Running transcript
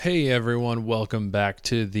Hey everyone, welcome back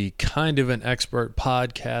to the Kind of an Expert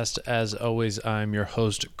podcast. As always, I'm your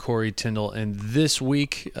host, Corey Tyndall, and this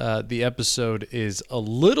week the episode is a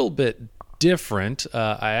little bit different.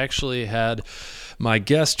 I actually had my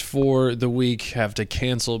guest for the week have to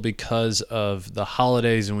cancel because of the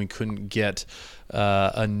holidays, and we couldn't get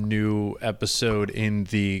a new episode in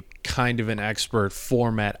the Kind of an Expert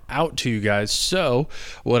format out to you guys. So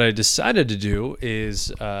what I decided to do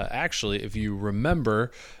is actually, if you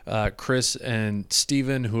remember, Chris and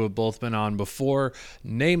Steven, who have both been on before,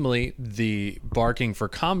 namely the Barking for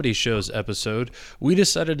Comedy Shows episode, we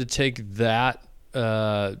decided to take that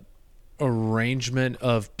arrangement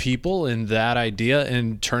of people and that idea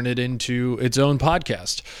and turn it into its own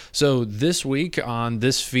podcast. So this week on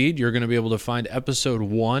this feed, you're going to be able to find episode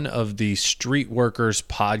 1 of the Street Workers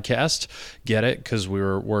podcast. Get it? Because we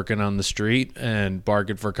were working on the street and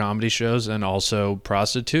barking for comedy shows and also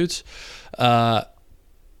prostitutes.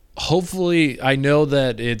 Hopefully, I know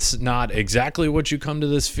that it's not exactly what you come to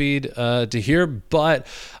this feed to hear, but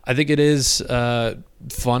I think it is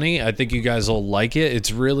funny. I think you guys will like it.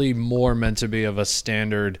 It's really more meant to be of a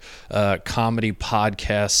standard comedy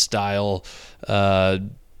podcast style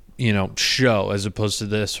show, as opposed to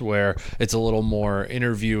this where it's a little more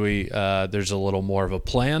interviewee. There's a little more of a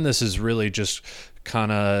plan. This is really just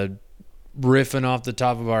kind of riffing off the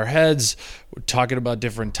top of our heads. We're talking about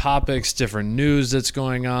different topics, different news that's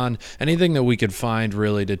going on, anything that we could find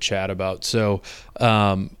really to chat about. So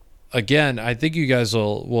again, I think you guys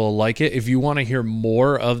will like it. If you want to hear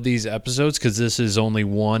more of these episodes, because this is only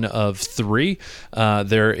one of 3,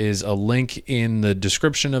 there is a link in the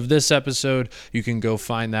description of this episode. You can go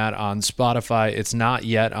find that on Spotify. It's not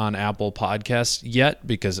yet on Apple Podcasts yet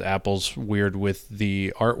because Apple's weird with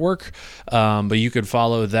the artwork. But you could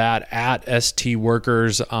follow that at ST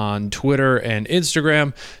Workers on Twitter and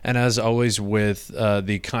Instagram. And as always with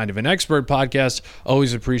the Kind of an Expert podcast,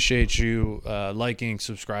 always appreciate you liking,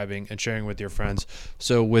 subscribing, and sharing with your friends.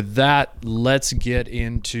 So with that, let's get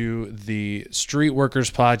into the Street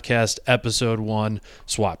Workers podcast, episode 1,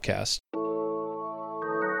 Swapcast.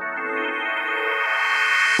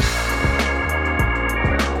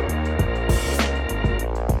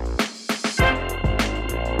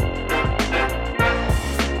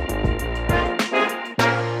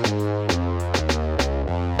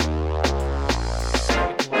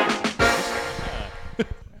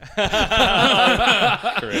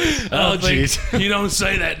 Oh, jeez. You don't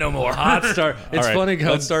say that no more. Hot start. It's right, funny.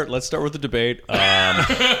 Let's start with the debate.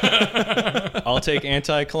 I'll take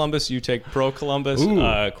anti-Columbus. You take pro-Columbus.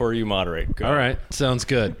 Corey, you moderate. Go. All right. Sounds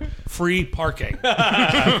good. Free parking.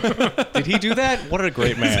 Did he do that? What a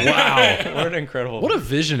great man. Wow. What an incredible What a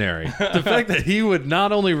visionary. The fact that he would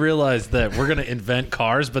not only realize that we're going to invent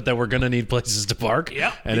cars, but that we're going to need places to park.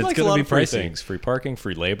 Yep. And He it's likes a going lot to be of free pricey. things. Free parking,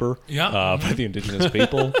 free labor Yeah. by the indigenous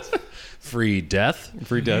people. Free death.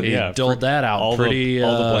 Free death, He yeah. doled that out all pretty. the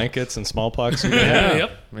blankets and smallpox. Yeah.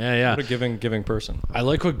 Yep. Yeah. What a giving person. I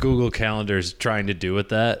like what Google Calendar's trying to do with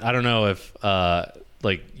that. I don't know if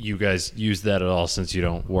you guys use that at all since you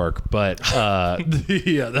don't work, but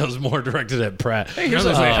yeah, that was more directed at Pratt. Hey, here's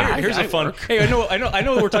a fun. Hey, I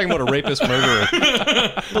know. We're talking about a rapist murderer,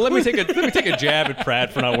 but let me take a jab at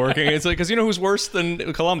Pratt for not working. It's like, because you know who's worse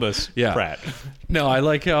than Columbus? Yeah. Pratt. No, I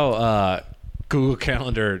like how Google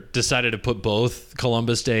Calendar decided to put both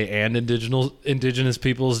Columbus Day and Indigenous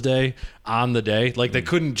Peoples Day on the day. Like they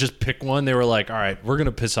couldn't just pick one. They were like, all right, we're going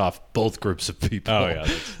to piss off both groups of people. Oh yeah,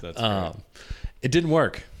 that's great. It didn't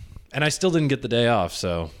work. And I still didn't get the day off,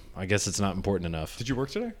 so I guess it's not important enough. Did you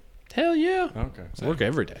work today? Hell yeah. Okay. I work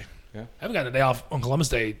every day. I haven't gotten a day off on Columbus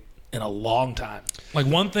Day in a long time. Like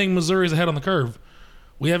one thing Missouri's ahead on the curve.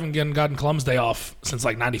 We haven't gotten Columbus Day off since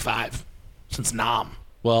like 95. Since Nam.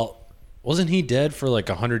 Well, wasn't he dead for like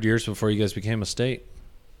 100 years before you guys became a state?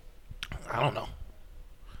 I don't know.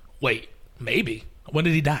 Wait, maybe. When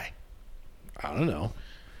did he die? I don't know.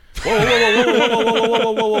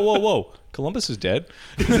 Whoa. Columbus is dead.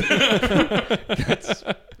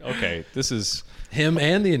 Okay. This is Him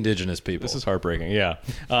and the indigenous people. This is heartbreaking. Yeah.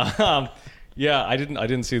 Yeah. I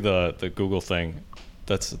didn't see the Google thing.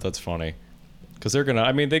 That's funny. Because they're gonna.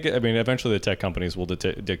 Eventually the tech companies will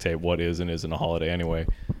dictate what is and isn't a holiday anyway.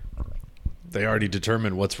 They already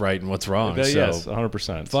determined what's right and what's wrong. So Yes,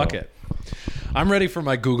 100%. fuck it. I'm ready for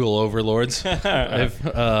my Google overlords. Instead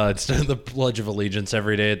of the Pledge of Allegiance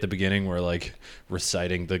every day at the beginning, we're like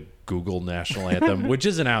reciting the Google national anthem, which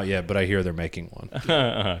isn't out yet, but I hear they're making one.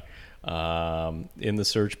 In the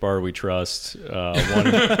search bar, we trust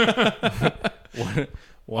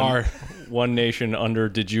one nation under.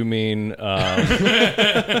 Did you mean?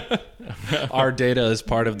 our data is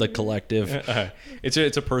part of the collective.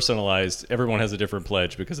 It's a personalized. Everyone has a different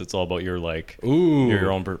pledge because it's all about your Ooh.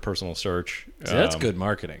 your own personal search. See, that's good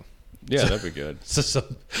marketing. Yeah, that'd be good. So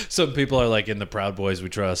some people are like in the Proud Boys we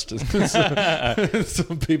trust.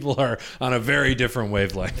 Some people are on a very different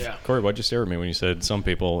wavelength. Yeah. Corey, why'd you stare at me when you said some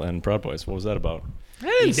people and Proud Boys? What was that about?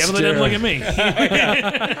 He definitely didn't look at me.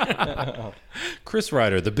 Chris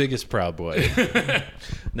Ryder, the biggest Proud Boy.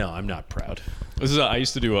 No, I'm not proud. I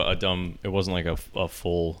used to do a dumb. It wasn't like a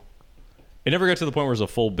full. It never got to the point where it was a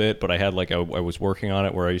full bit, but I had I was working on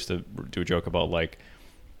it where I used to do a joke about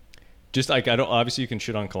just like I don't obviously you can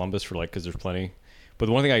shit on Columbus for because there's plenty, but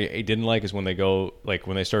the one thing I didn't like is when they go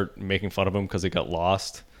when they start making fun of him because they got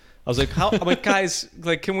lost. I was like, how? I'm like, guys,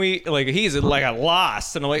 can we he's a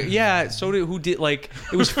lost, and I'm like, yeah. So did who did it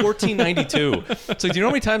was 1492. It's do you know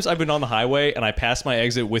how many times I've been on the highway and I passed my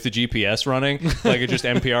exit with the GPS running? It just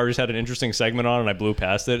NPR just had an interesting segment on and I blew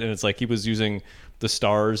past it, and it's he was using the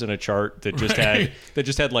stars in a chart that just had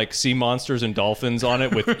sea monsters and dolphins on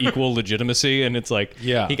it with equal legitimacy, and it's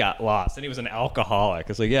yeah, he got lost and he was an alcoholic.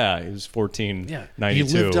 It's yeah, he was 1492.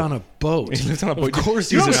 He lived on a boat. Of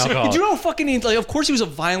course, he was an alcoholic. Do you know how fucking of course he was a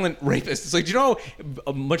violent rapist. It's do you know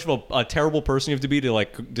how much of a terrible person you have to be to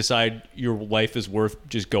decide your life is worth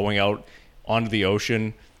just going out onto the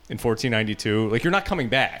ocean in 1492? You're not coming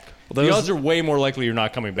back. The odds are way more likely you're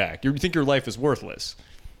not coming back. You think your life is worthless.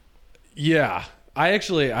 Yeah. I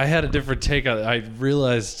had a different take on it. I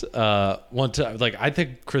realized one time, I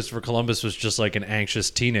think Christopher Columbus was just an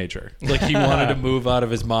anxious teenager. He wanted to move out of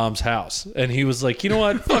his mom's house. And he was like, you know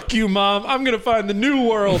what? Fuck you, Mom. I'm going to find the new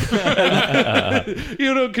world.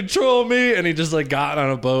 You don't control me. And he just got on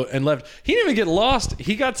a boat and left. He didn't even get lost.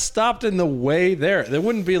 He got stopped in the way there. It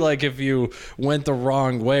wouldn't be if you went the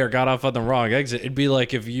wrong way or got off on the wrong exit. It'd be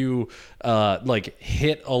if you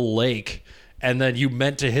hit a lake. And then you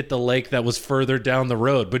meant to hit the lake that was further down the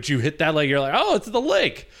road, but you hit that lake. You're like, oh, it's the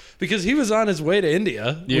lake, because he was on his way to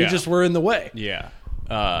India. Yeah. We just were in the way. Yeah,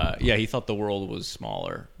 he thought the world was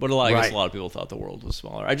smaller, but I guess a lot of people thought the world was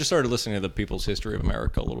smaller. I just started listening to the People's History of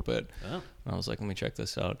America a little bit. Oh. I was like, let me check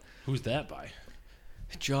this out. Who's that by?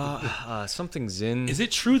 Something Zinn. Is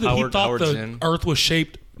it true that he thought the Earth was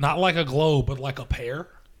shaped not like a globe, but like a pear?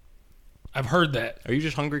 I've heard that. Are you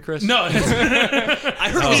just hungry, Chris? No. I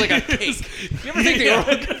heard it was a cake. You ever think the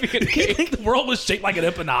world could be a cake? You think the world was shaped like an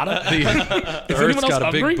empanada? The Earth's got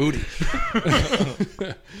a big booty.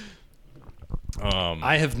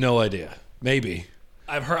 I have no idea. Maybe.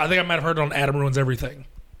 I think I might have heard it on Adam Ruins Everything.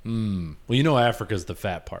 Well, Africa's the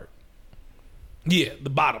fat part. Yeah, the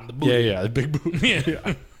bottom, the booty. Yeah, the big booty.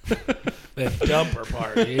 Yeah. The jumper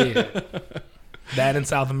part. Yeah. That in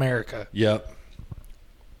South America. Yep.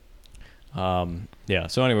 Yeah.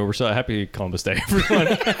 So anyway, we're so happy Columbus Day, everyone.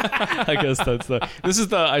 I guess we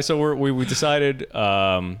decided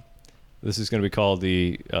this is going to be called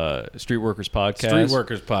the Street Workers Podcast. Street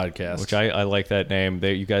Workers Podcast, which I like that name.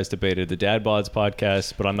 You guys debated the Dad Bods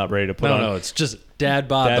Podcast, but I'm not ready to put on. No, it's just Dad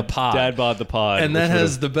Bod the Pod. Dad Bod the Pod, and that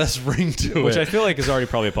has the best ring to it, which I feel like is already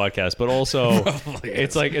probably a podcast. But also,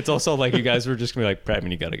 it's also you guys were just gonna be like, Brad,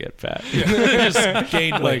 you got to get fat. Yeah. Just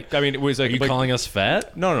gained weight. I mean, it was Are you calling us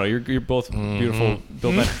fat? No, you're both beautiful,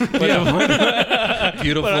 built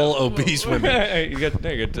beautiful obese women. You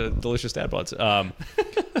get delicious Dad Bods.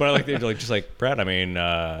 But I like Brad. I mean,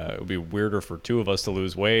 it would be weirder for two of us to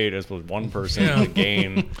lose weight as well as one person to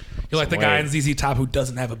gain. You're like the guy in ZZ Top who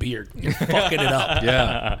doesn't have a beard. You're fucking it up.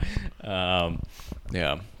 Yeah.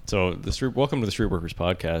 Yeah. So welcome to the Street Workers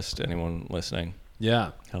Podcast. Anyone listening?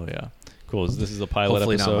 Yeah. Hell yeah. Cool. This is a pilot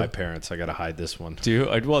Hopefully episode. Not my parents. I got to hide this one. Do you?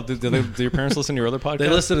 Do your parents listen to your other podcast? They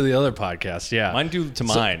listen to the other podcast. Yeah. Mine do to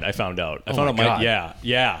mine. I found out. I found out mine.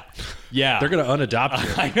 Yeah. They're gonna unadopt you.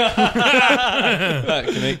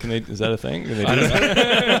 Can they? Is that a thing? Can they do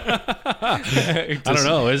I don't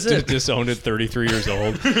know. Is it disowned at 33 years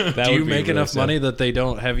old? Do you make enough money that they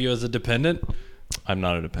don't have you as a dependent? I'm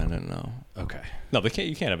not a dependent. No. Okay. No, they can't.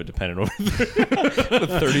 You can't have a dependent over a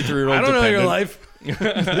 33-year-old. I don't know your life.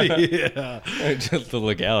 Yeah. Just the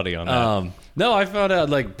legality on that. No, I found out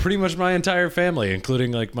pretty much my entire family,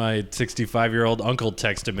 including my 65-year-old uncle,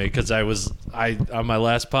 texted me because on my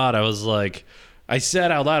last pod I was like, I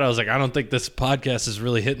said out loud, I was like, I don't think this podcast is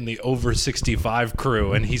really hitting the over 65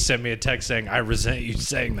 crew, and he sent me a text saying, I resent you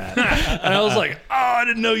saying that. And I was like, oh, I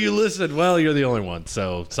didn't know you listened. Well, you're the only one,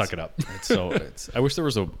 so suck it up. I wish there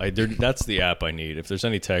was that's the app I need. If there's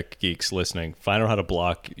any tech geeks listening, find out how to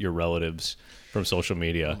block your relatives from social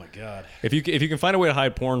media. Oh my god. If you can find a way to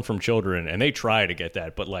hide porn from children, and they try to get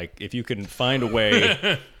that, but like if you can find a way,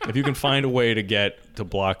 to get to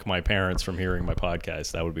block my parents from hearing my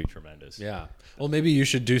podcast, that would be tremendous. Yeah. Well, maybe you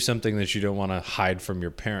should do something that you don't want to hide from your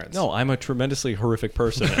parents. No, I'm a tremendously horrific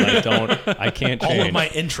person, and I can't change. All of my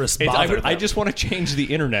interests It's- bother them. I just want to change the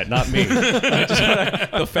internet, not me.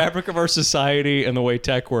 The fabric of our society and the way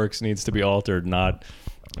tech works needs to be altered, not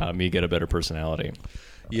me get a better personality.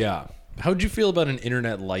 Yeah. How'd you feel about an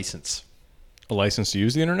internet license? A license to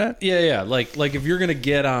use the internet? Yeah. Like if you're gonna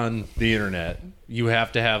get on the internet, you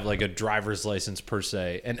have to have like a driver's license per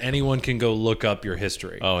se, and anyone can go look up your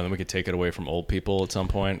history. Oh, and then we could take it away from old people at some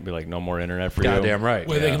point. Be like, no more internet for you. Goddamn right.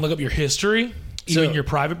 Where they can look up your history, even your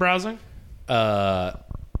private browsing.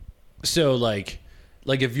 So like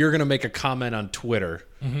if you're gonna make a comment on Twitter,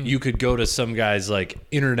 you could go to some guy's like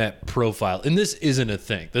internet profile, and this isn't a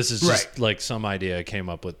thing. This is just like some idea I came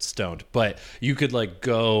up with stoned. But you could like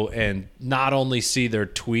go and not only see their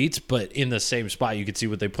tweets, but in the same spot you could see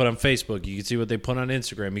what they put on Facebook. You could see what they put on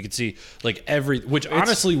Instagram. You could see like which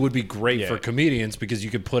honestly would be great for comedians because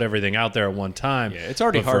you could put everything out there at one time. Yeah, it's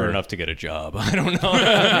already hard enough to get a job. I don't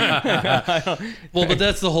know. Well, but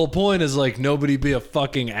that's the whole point is like nobody be a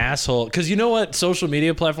fucking asshole. Because you know what social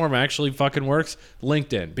media platform actually fucking works?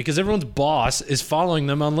 LinkedIn. Because everyone's boss is following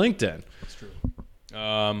them on LinkedIn. That's true.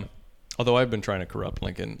 Although I've been trying to corrupt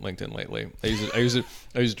LinkedIn lately. I use it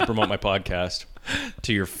to promote my podcast.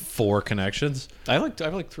 To your 4 connections? I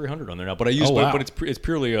have like 300 on there now, but I use wow. but it's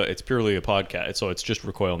purely a podcast. So it's just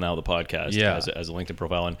Recoil Now, the podcast, as a LinkedIn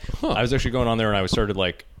profile. And I was actually going on there and I started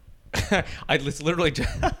like it's literally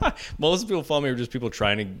most people follow me are just people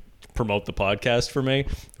trying to promote the podcast for me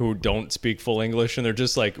who don't speak full English, and they're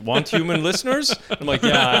just like, want human listeners? I'm like,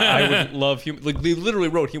 yeah, I would love human. Like they literally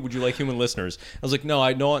wrote, would you like human listeners? I was like, no,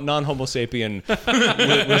 I know non-Homo sapien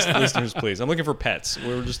listeners, please. I'm looking for pets.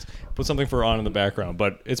 We were just put something for on in the background,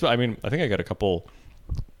 but I think I got a couple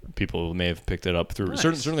people who may have picked it up through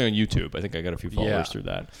certainly on YouTube. I think I got a few followers through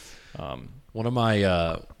that. One of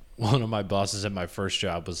my bosses at my first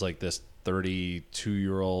job was like this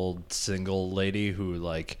 32-year-old single lady who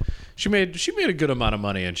like she made a good amount of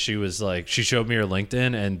money, and she was like, she showed me her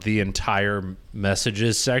LinkedIn, and the entire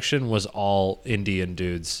messages section was all Indian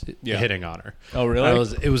dudes hitting on her. Oh really?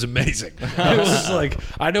 It was amazing. It was like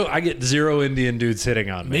I get 0 Indian dudes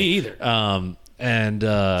hitting on me. Me either.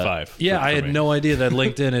 5. Yeah, I had me. no idea that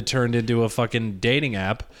LinkedIn had turned into a fucking dating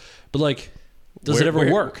app, but like. Does it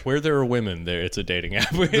ever work? Where there are women, there it's a dating app.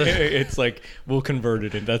 It's like we'll convert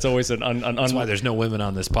it, and that's always That's why there's no women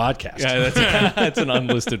on this podcast. Yeah, that's an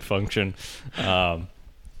unlisted function.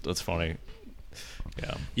 That's funny.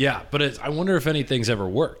 Yeah. Yeah, but I wonder if anything's ever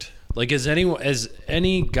worked. Like, has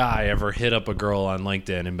any guy ever hit up a girl on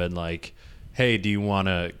LinkedIn and been like, "Hey, do you want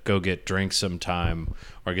to go get drinks sometime?"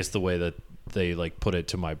 Or I guess the way that they like put it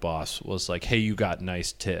to my boss was like, "Hey, you got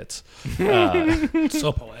nice tits."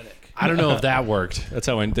 So poetic. I don't know if that worked. That's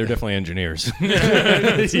how they're definitely engineers.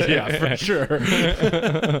 Yeah, for sure.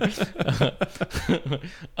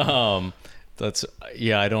 That's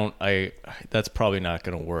probably not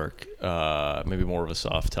going to work. Maybe more of a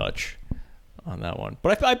soft touch on that one.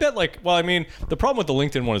 But I bet the problem with the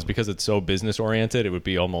LinkedIn one is because it's so business oriented, it would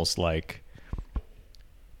be almost like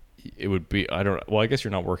I guess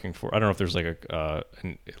you're not working for, I don't know if there's like an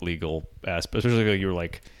illegal aspect, especially like you're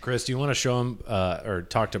like, Chris, do you want to show him or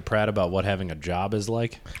talk to Pratt about what having a job is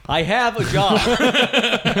like? I have a job.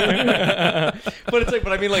 But it's like,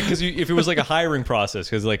 but I mean like, because if it was like a hiring process,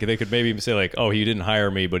 because like they could maybe say like, oh, he didn't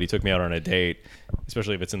hire me, but he took me out on a date,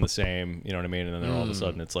 especially if it's in the same, you know what I mean? And then all of a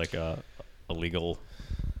sudden it's like a legal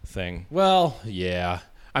thing. Well, yeah.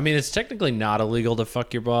 I mean, it's technically not illegal to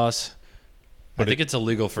fuck your boss. I think it's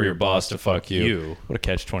illegal for your boss to fuck you. What a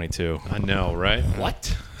catch-22. I know, right?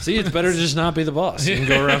 What? See, it's better to just not be the boss. You can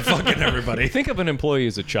go around fucking everybody. Think of an employee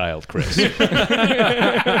as a child, Chris.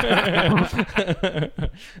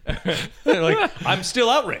 Like, I'm still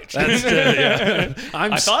outraged.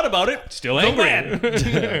 I thought about it. Still angry.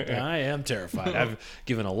 I am terrified. I've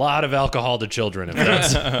given a lot of alcohol to children. If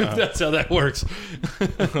that's how that works.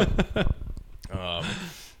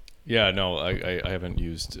 Yeah, no, I haven't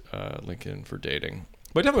used LinkedIn for dating,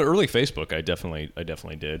 but definitely early Facebook. I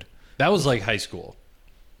definitely did. That was like high school.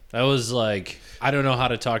 That was like, I don't know how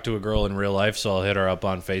to talk to a girl in real life, so I'll hit her up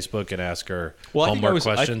on Facebook and ask her homework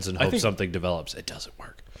questions and hope something develops. It doesn't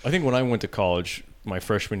work. I think when I went to college, my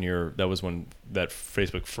freshman year, that was when that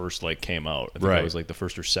Facebook first like came out. I think that was like the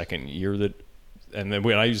first or second year that. And then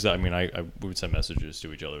when I used that, I mean, we would send messages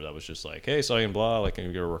to each other. That was just like, hey, saw you and blah. Like,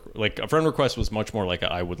 can you like a friend request was much more like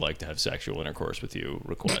I would like to have sexual intercourse with you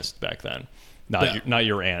request back then. not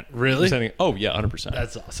your aunt. Really? Oh yeah, 100%.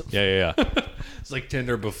 That's awesome. Yeah. It's like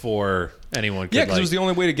Tinder before anyone could. Yeah, because it was the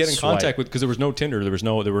only way to get in swipe. contact with. Because there was no Tinder, there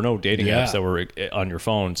were no dating Yeah. apps that were on your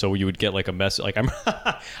phone. So you would get like a message. Like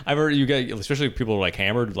I've heard you get, especially if people are like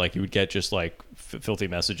hammered. Like you would get just like filthy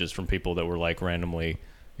messages from people that were like randomly,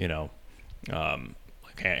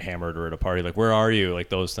 like hammered or at a party. Like where are you? Like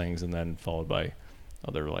those things, and then followed by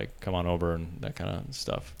other like come on over and that kind of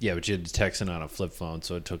stuff. Yeah, but you had to text it on a flip phone,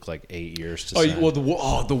 so it took like 8 years to Oh, send.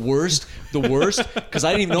 the worst, because I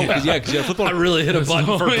didn't even know. Because you had flip phone. I really hit a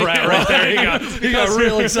button for Brett right there. He got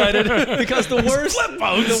real excited. Because the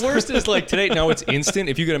worst is like today. Now it's instant.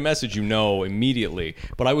 If you get a message, you know immediately.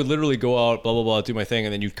 But I would literally go out, blah blah blah, do my thing,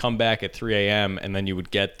 and then you'd come back at 3 a.m. and then you would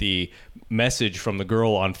get the message from the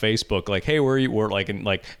girl on Facebook, like, "Hey, where are you?" Or like,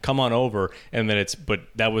 come on over. And then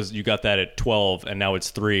you got that at 12, and now it's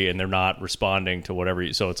 3, and they're not responding to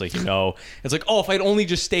whatever. So it's like it's like, oh, if I'd only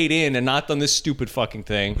just stayed in and not done this stupid fucking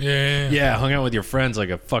thing. Yeah, hung out with your friends like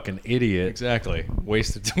a fucking idiot. Exactly.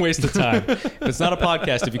 Waste of time. If it's not a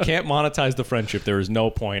podcast, if you can't monetize the friendship, there is no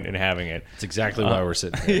point in having it. That's exactly why we're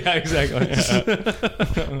sitting here. Yeah, exactly.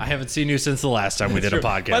 I haven't seen you since the last time we did a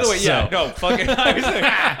podcast. By the way, so- no, fucking.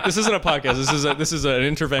 This isn't a podcast. This is an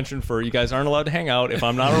intervention for you guys aren't allowed to hang out if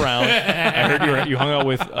I'm not around. I heard you hung out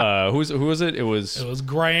with who was it? It was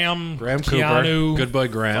Graham Cooper. Keanu, Good boy,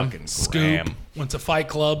 Graham. Scoop. Graham. Went to Fight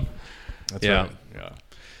Club. That's Yeah. right. Yeah.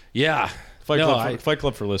 Yeah. Fight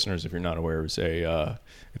Club for listeners, if you're not aware, is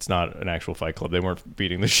it's not an actual Fight Club. They weren't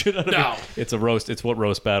beating the shit out of No. it. It's a roast. It's what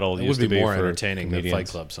roast battle It used would to be be more for entertaining than comedians.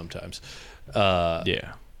 Fight Club sometimes.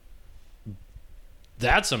 Yeah.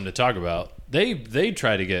 That's something to talk about. They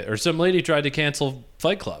tried to get, or some lady tried to cancel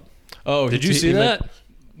Fight Club. Oh, Did you see that?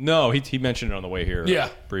 No, he mentioned it on the way here. Yeah.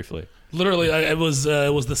 Briefly. Literally, it was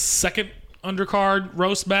the second undercard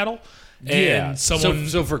roast battle. And someone.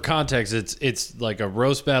 So for context, it's like a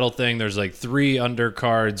roast battle thing. There's like 3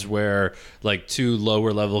 undercards where like 2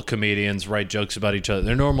 lower level comedians write jokes about each other.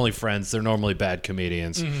 They're normally friends. They're normally bad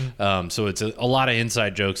comedians. So it's a lot of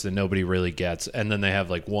inside jokes that nobody really gets. And then they have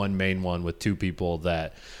like one main one with 2 people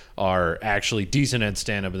that are actually decent at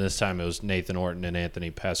stand-up. And this time it was Nathan Orton and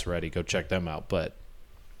Anthony Passaretti. Go check them out. But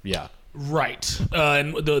yeah. Right.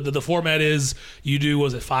 And the format is you do,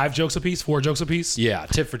 was it 5 jokes apiece, 4 jokes apiece? Yeah,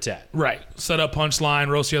 tit for tat. Right. Set up, punchline,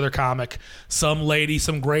 roast the other comic. Some lady,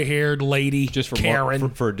 some gray-haired lady, Just for Karen.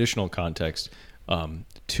 for additional context,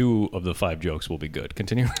 2 of the 5 jokes will be good.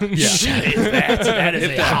 Continue. Yeah. that is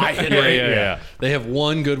a high hit rate. Yeah. They have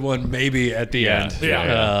one good one maybe at the end.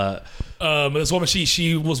 Yeah. This woman,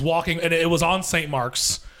 she was walking, and it was on St.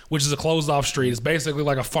 Mark's, which is a closed-off street. It's basically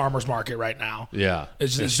like a farmer's market right now. Yeah.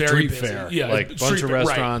 It's just A very street busy. fair. Yeah, like a bunch street of fair, right.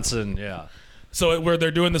 restaurants and yeah. So where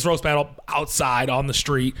they're doing this roast battle outside on the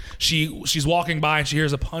street, she's walking by and she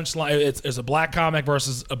hears a punchline. It's a black comic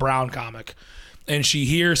versus a brown comic, and she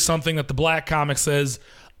hears something that the black comic says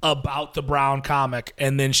about the brown comic,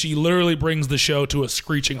 and then she literally brings the show to a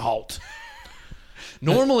screeching halt.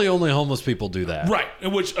 Normally only homeless people do that. Right,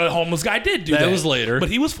 in which a homeless guy did do that. That was later. but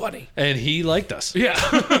he was funny. And he liked us. Yeah,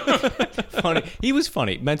 Funny. He was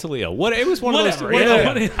funny. Mentally ill. What? It was one whatever.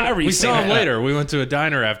 of those. Yeah. However you We say saw him that. later. We went to a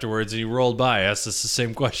diner afterwards and he rolled by, asked us the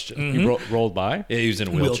same question. You rolled by. Yeah, he was in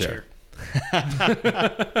a wheelchair.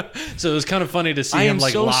 So it was kind of funny to see I him am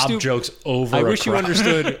like so lob stu- jokes over I a wish you crowd.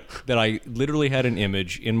 understood that I literally had an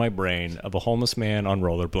image in my brain of a homeless man on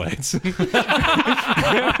rollerblades,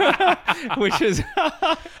 which is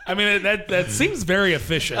I mean, that seems very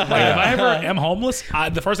efficient. Like, if I ever am homeless,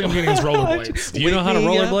 the first thing I'm getting is rollerblades. Do you know how to Wake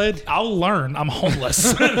me up. rollerblade? I'll learn. I'm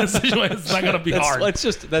homeless. This situation is not going to be hard.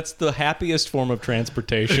 that's the happiest form of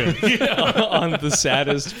transportation on the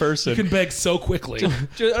saddest person. You can beg so quickly.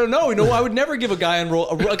 No, I would never give a guy on on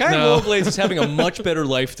rollerblades is having a much better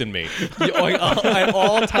life than me at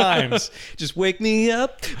all times. Just wake me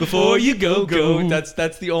up before you go.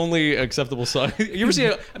 That's the only acceptable song. You ever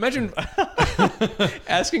see? Imagine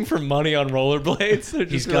asking for money on rollerblades. They're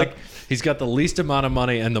just He's got the least amount of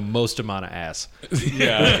money and the most amount of ass.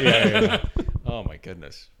 yeah. Oh my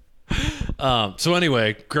goodness. So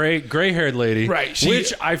anyway, gray-haired lady, Right,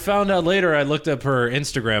 which I found out later. I looked up her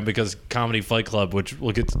Instagram because Comedy Fight Club, which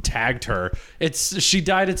will get tagged her. She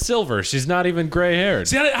dyed it silver. She's not even gray-haired.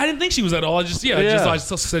 See, I didn't think she was at all. I just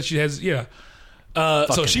said she has, So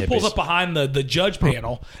Fucking she pulls hippies. up behind the judge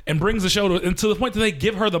panel and brings the show and to the point that they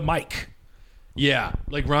give her the mic. Yeah,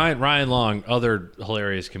 like Ryan Long, other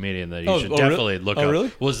hilarious comedian that you should really? definitely look up. Really?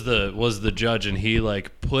 Was the judge, and he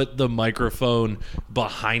like put the microphone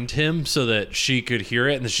behind him so that she could hear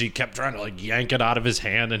it, and she kept trying to like yank it out of his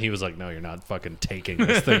hand, and he was like, "No, you're not fucking taking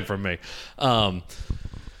this thing from me."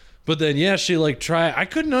 But then, yeah, she like tried. I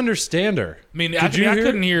couldn't understand her. I mean, Did you I hear?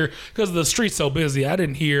 couldn't hear because the street's so busy. I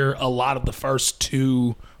didn't hear a lot of the first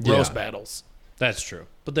two roast battles. That's true.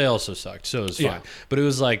 But they also sucked, so it was fine. Yeah. But it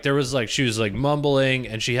was like, there was like, she was like mumbling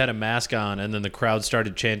and she had a mask on, and then the crowd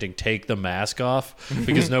started chanting, "Take the mask off,"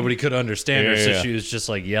 because nobody could understand her. So she was just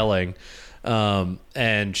like yelling.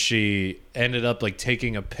 And she ended up like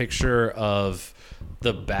taking a picture of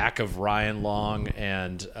the back of Ryan Long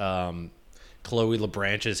and Chloe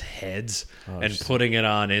LeBranche's heads and putting it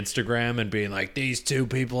on Instagram and being like, "These two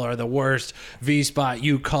people are the worst. V-Spot,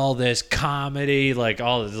 you call this comedy?" Like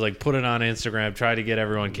all this, like put it on Instagram, try to get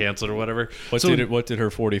everyone canceled or whatever. What did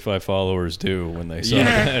her 45 followers do when they saw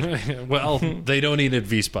that? Well, they don't eat at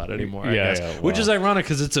V-Spot anymore, I Yeah, guess. yeah, Which wow. is ironic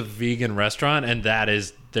because it's a vegan restaurant and that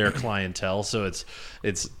is their clientele. So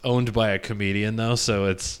it's owned by a comedian though. So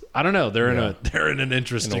it's, I don't know. They're in an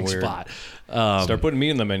interesting weird- spot. Start putting meat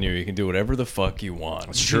in the menu. You can do whatever the fuck you want.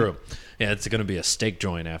 It's true. Yeah, it's going to be a steak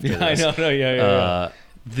joint after this. I know. No, yeah.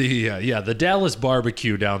 The Dallas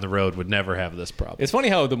barbecue down the road would never have this problem. It's funny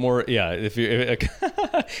how the more, if you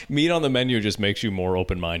meat on the menu just makes you more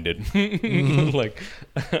open-minded. Like,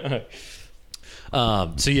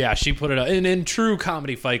 So yeah, she put it up, and in true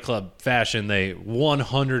Comedy Fight Club fashion, they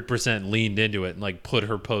 100% leaned into it and like put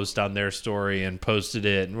her post on their story and posted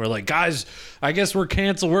it, and we're like, "Guys, I guess we're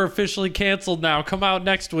canceled. We're officially canceled now. Come out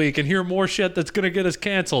next week and hear more shit that's gonna get us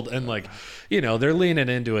canceled." And like, they're leaning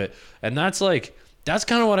into it, and that's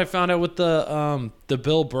kind of what I found out with the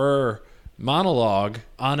Bill Burr monologue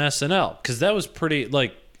on SNL, because that was pretty,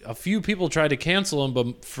 like, a few people tried to cancel him,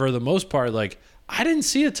 but for the most part, like, I didn't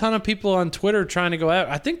see a ton of people on Twitter trying to go out.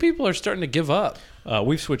 I think people are starting to give up.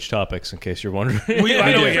 we've switched topics in case you're wondering.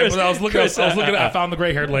 I know. Yeah, I was looking. I found the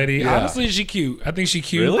gray-haired lady. Yeah. Honestly, she's cute. I think she's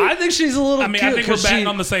cute. Really? I think she's a little. I mean, cute I think we're 'cause batting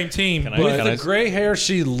on the same team. Can I- but with can the I- gray hair,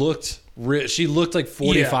 she looked like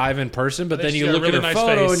 45 in person, but then she's you got a look at really her nice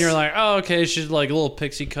photo face. and you're like, "Oh, okay, she's like a little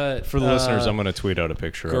pixie cut." For the listeners, I'm going to tweet out a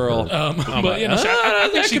picture girl. of her. but I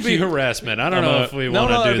think that she could be harassment. I don't know if we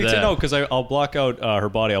want to do that. No, because I'll block out her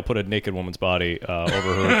body. I'll put a naked woman's body over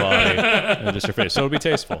her body and just her face. So it'll be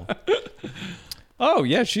tasteful. Oh,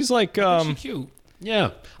 yeah, she's like... she's cute.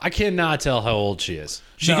 Yeah, I cannot tell how old she is.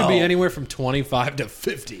 She could be anywhere from 25 to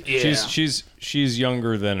 50. Yeah. She's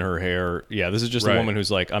younger than her hair. Yeah, this is just a Right. woman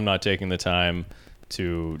who's like, "I'm not taking the time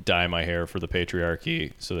to dye my hair for the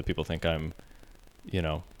patriarchy so that people think I'm,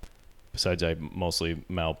 besides I mostly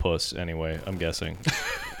malpuss anyway, I'm guessing."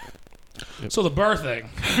 So the Burr thing.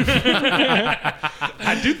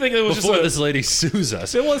 I do think it was Before just this lady sues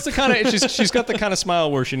us. It was the kind of she's got the kind of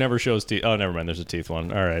smile where she never shows teeth. Oh, never mind. There's a teeth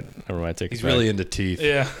one. All right, never mind. Take He's it back. really into teeth.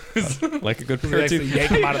 yeah. like a good pair They of teeth.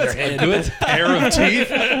 yank them out of their head. Good pair of teeth?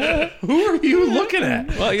 Who are you looking at?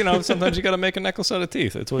 Well, sometimes you got to make a necklace out of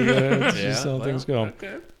teeth. That's what. It's just how things go.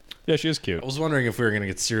 Okay. Yeah, she is cute. I was wondering if we were going to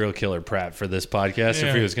get serial killer Pratt for this podcast, if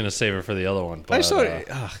Yeah. he was going to save it for the other one. But,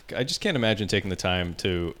 I just can't imagine taking the time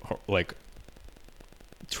to like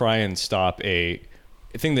try and stop a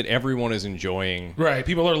thing that everyone is enjoying. Right.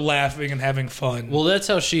 People are laughing and having fun. well, that's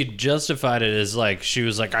how she justified it. Is like she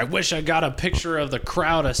was like, "I wish I got a picture of the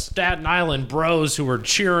crowd of Staten Island bros who were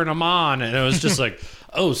cheering him on," and it was just like,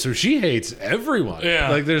 "Oh, so she hates everyone." Yeah.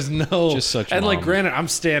 like there's no Just such a and like mom. granted, I'm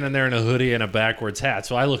standing there in a hoodie and a backwards hat,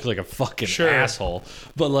 so I look like a fucking Sure. asshole.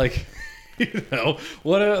 But like.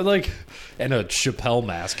 What a and a Chappelle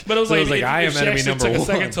mask. But it was So like, I am if she enemy actually number took one. a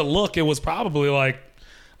second to look, it was probably like,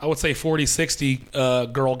 I would say 40, 60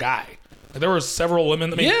 girl guy. Like, there were several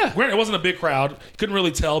women. I mean, Yeah. granted, it wasn't a big crowd. You couldn't really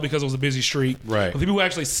tell because it was a busy street. Right. But the people who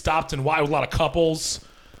actually stopped and why, a lot of couples,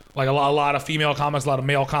 like a lot of female comics, a lot of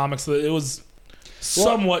male comics. It was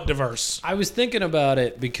somewhat diverse. I was thinking about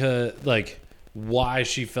it because, like, why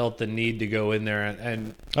she felt the need to go in there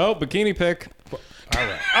and Oh, bikini pic. all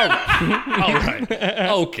right,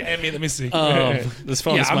 okay. Let me see. This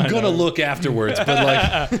phone Yeah, is I'm mine gonna now. look afterwards, but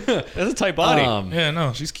like, That's a tight body. yeah,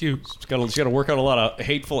 no, she's cute. She's got to work out a lot of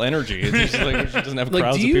hateful energy. It's just like she doesn't have like,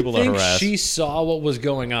 crowds do of you people to think harass. she saw what was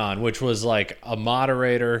going on, which was like a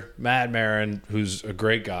moderator, Matt Marin, who's a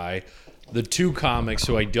great guy, the two comics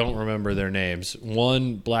who I don't remember their names,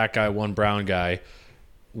 one black guy, one brown guy,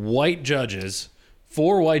 white judges.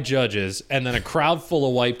 4 white judges, and then a crowd full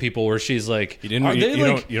of white people where she's like, You didn't. are You, they you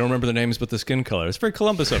like, don't. You don't remember the names, but the skin color. It's very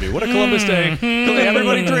Columbus of you. What a Columbus Day!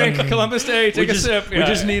 Everybody drink Columbus Day. Take a sip. We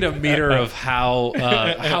just need a meter of how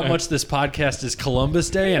much this podcast is Columbus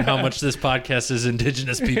Day and how much this podcast is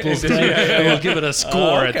Indigenous Peoples Day, and we'll give it a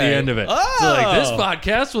score at the Okay. end of it. So like, this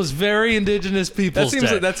podcast was very Indigenous Peoples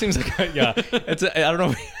Day. That seems like yeah. I don't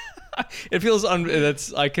know. It feels I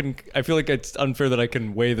feel like it's unfair that I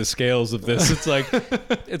can weigh the scales of this. It's like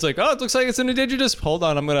oh, it looks like it's an indigenous. Hold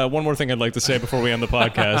on, one more thing I'd like to say before we end the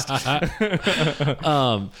podcast.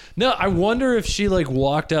 No, I wonder if she like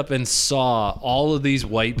walked up and saw all of these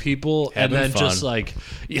white people and then fun. just like,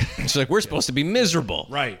 yeah, She's like, we're supposed to be miserable.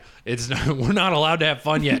 right. It's not, we're not allowed to have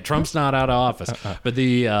fun yet. Trump's not out of office. But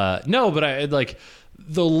but I like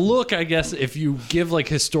the look, I guess, if you give like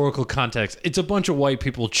historical context, it's a bunch of white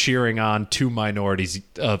people cheering on two minorities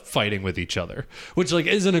fighting with each other, which like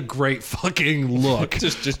isn't a great fucking look.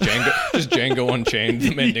 just Django Unchained,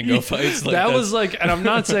 the Mandingo fights. Like, that was like, and I'm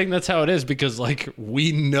not saying that's how it is because like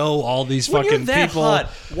we know all these when fucking you're that people. hot,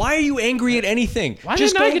 why are you angry at anything? Why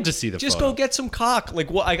didn't I get to see the Just photo? go get some cock. Like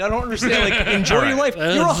what? I don't understand. Like enjoy All right. your life.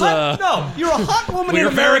 You're a hot. You're a hot woman in We're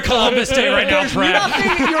very America. Columbus Day right now, There's Pratt.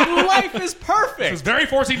 nothing. Your life is It was perfect. very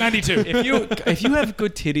 1492. If you have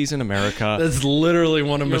good titties in America, That's literally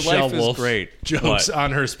one of Your Michelle life is Wolf's great. jokes What?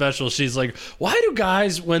 on her special. She's like, why do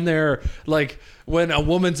guys, when they're like, when a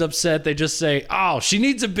woman's upset, they just say, oh, she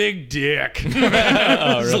needs a big dick.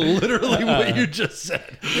 That's literally what you just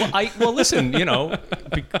said. well, listen,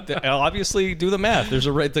 I'll obviously do the math. There's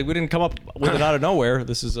a right. We didn't come up with it out of nowhere.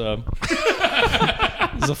 This is a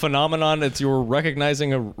phenomenon. It's you're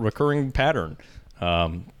recognizing a recurring pattern.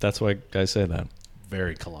 That's why guys say that.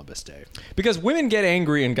 Very Columbus Day. Because women get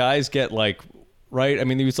angry and guys get like, right? I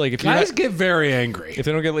mean, it's like if Guys get very angry. if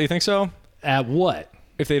they don't get laid, you think so? At what?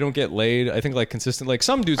 If they don't get laid, I think like consistent. Like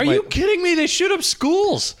some dudes Are might. you kidding me? They shoot up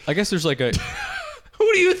schools. I guess there's like a.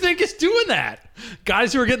 Who do you think is doing that?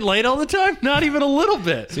 Guys who are getting laid all the time? Not even a little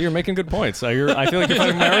bit. So you're making good points. I feel like you're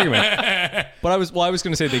fighting my argument. But I was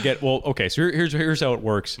going to say they get okay. So here's how it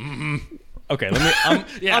works. Okay, let me.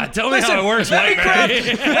 Tell me how it works, Mike.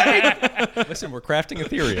 Listen, we're crafting a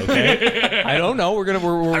theory. Okay, I don't know.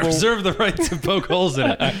 We're I reserve the right to poke holes in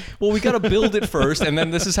it. well, we got to build it first, and then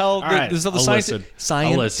this is how right, this is how the I'll listen.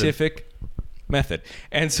 scientific method.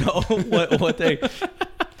 And so what they.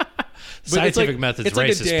 Scientific method's it's like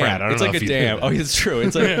a racist, dam. Pratt. I don't it's know like if a you dam. knew that. Oh, it's true.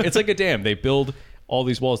 It's like a dam. They build all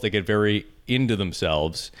these walls. They get very into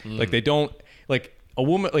themselves. Like they don't like a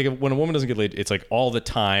woman. Like when a woman doesn't get laid, it's like all the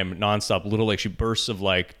time, nonstop. Little like she bursts of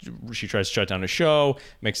like she tries to shut down a show,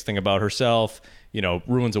 makes a thing about herself.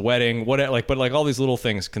 Ruins a wedding. But all these little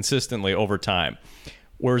things consistently over time.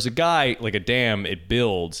 Whereas a guy, like a dam, it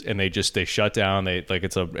builds and they shut down.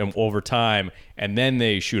 It's over time, and then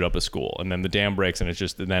they shoot up a school, and then the dam breaks, and it's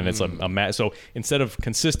a so instead of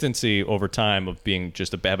consistency over time of being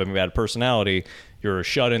just having a bad personality, you're a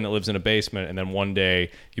shut-in that lives in a basement, and then one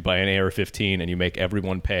day you buy an AR-15 and you make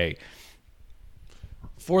everyone pay.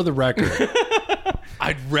 For the record,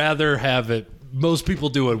 I'd rather have it. Most people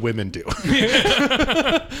do what women do.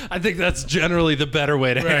 I think that's generally the better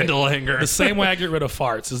way to handle anger. The same way I get rid of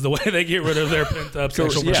farts is the way they get rid of their pent up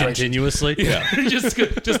sexual frustration. Continuously. Yeah.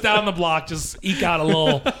 just down the block, just eke out a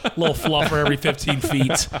little fluffer every 15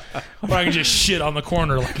 feet. Or I can just shit on the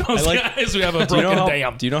corner like those guys who have a broken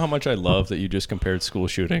dam. Do you know how much I love that you just compared school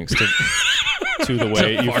shootings to the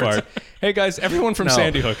way you fart? Hey guys, everyone from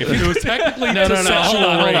Sandy Hook. If It was technically No. sexual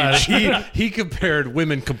Hold on. rage. He compared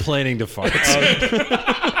women complaining to farts.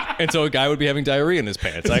 And so a guy would be having diarrhea in his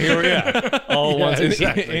pants. I hear, all Yeah, once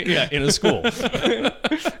exactly. in a school. In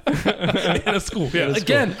a school, yeah.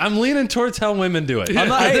 Again, I'm leaning towards how women do it. I'm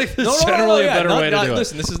not, I think that's generally a better way to do it.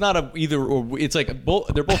 Listen, this is not a either or. It's like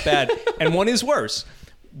they're both bad, and one is worse.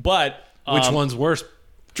 But Which one's worse?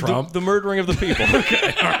 Trump. the murdering of the people.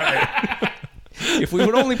 Okay, all right. If we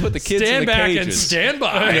would only put the kids Stand in the back cages. and stand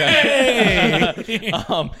by.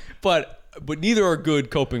 But neither are good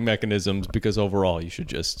coping mechanisms because overall you should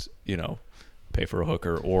just pay for a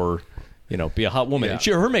hooker or be a hot woman.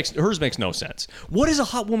 Yeah. Hers makes no sense. What is a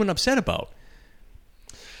hot woman upset about?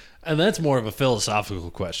 And that's more of a philosophical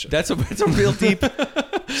question. It's a real deep.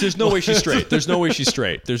 There's no way she's straight. There's no way she's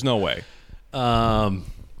straight. There's no way. I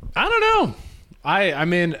don't know. I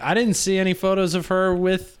mean, I didn't see any photos of her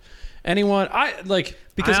with anyone. Because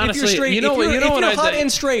If you're straight, you know if you're what hot and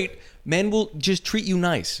straight, men will just treat you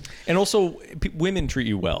nice, and also women treat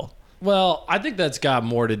you well. Well, I think that's got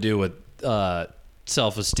more to do with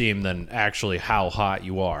self-esteem than actually how hot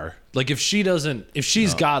you are. Like if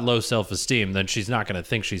she's got low self-esteem, then she's not going to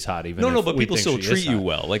think she's hot. Even But people still treat you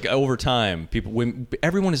well. Like over time,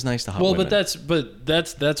 everyone is nice to hot women. But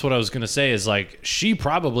that's what I was going to say is like she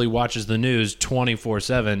probably watches the news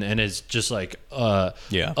 24/7 and is just like a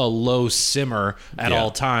low simmer at all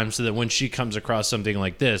times, so that when she comes across something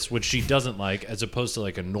like this, which she doesn't like, as opposed to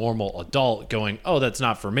like a normal adult going, "Oh, that's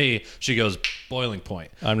not for me," she goes boiling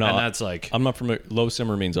point. I'm not. And that's like I'm not from low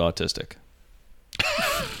simmer means autistic.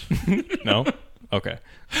 No. Okay.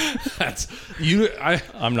 That's you.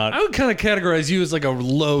 I'm not. I would kind of categorize you as like a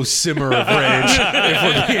low simmer of rage, if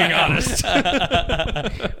we're being honest.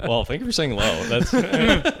 Well, thank you for saying low.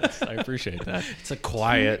 I appreciate that. It's a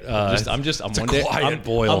quiet. I'm it's one a day. quiet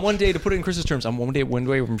boil. I'm one day, to put it in Chris's terms, I'm one day from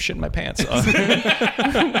shitting my pants.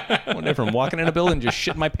 One day from walking in a building, just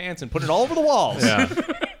shitting my pants and putting it all over the walls.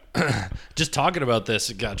 Yeah. Just talking about this,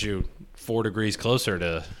 it got you 4 degrees closer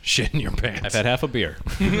to shitting your pants. I've had half a beer.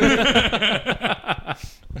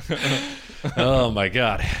 Oh my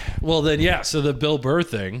god. Well then, yeah. So the Bill Burr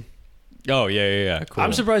thing. Oh yeah. Cool.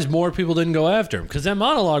 I'm surprised more people didn't go after him because that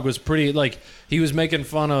monologue was pretty. Like he was making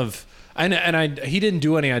fun of, he didn't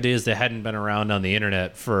do any ideas that hadn't been around on the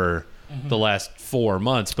internet for the last 4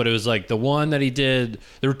 months. But it was like the one that he did.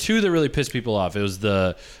 There were 2 that really pissed people off. It was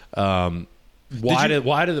the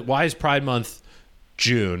why is Pride Month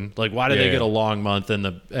June? Like why do they get a long month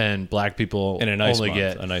and black people and a nice only month,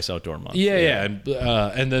 get a nice outdoor month? Yeah.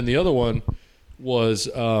 And then the other one was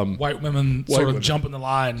white women sort of jumping the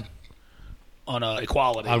line on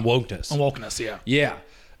equality, on wokeness. On wokeness, yeah. Yeah.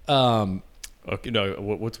 Okay, no,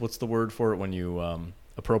 what's the word for it when you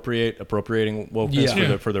appropriating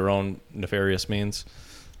wokeness for their own nefarious means?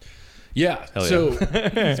 Yeah. Hell yeah. So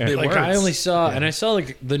like I only saw and I saw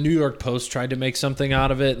like the New York Post tried to make something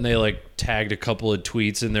out of it and they like tagged a couple of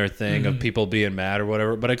tweets in their thing of people being mad or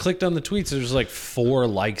whatever. But I clicked on the tweets, there's like 4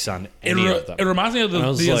 likes on any of them. It reminds me of the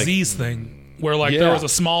like, Aziz thing. Where like there was a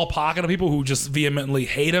small pocket of people who just vehemently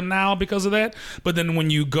hate him now because of that, but then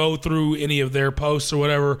when you go through any of their posts or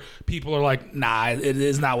whatever, people are like, "Nah, it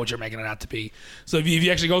is not what you're making it out to be." So if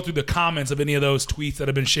you actually go through the comments of any of those tweets that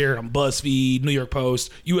have been shared on BuzzFeed, New York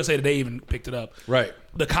Post, USA Today even picked it up. Right.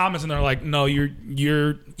 The comments and they're like, "No,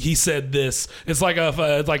 he said this." It's like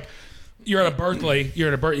it's like. You're at a birthday.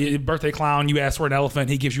 You're at a birthday clown. You ask for an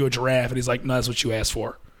elephant. He gives you a giraffe, and he's like, "No, that's what you asked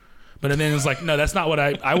for." But then it's like, no, that's not what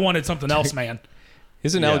I wanted. Something else, man.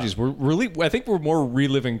 His analogies were really. I think we're more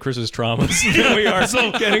reliving Chris's traumas than we are. So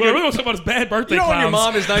we're really talking about his bad birthday. You know, clowns. when your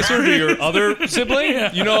mom is nicer to your other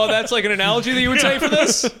sibling. You know, that's like an analogy that you would say for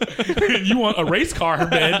this. You want a race car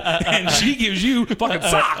bed, and she gives you fucking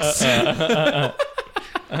socks.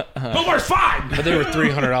 Homer's fine. But they were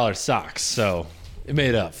 $300 socks, so it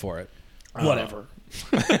made up for it. Whatever.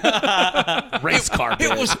 Race car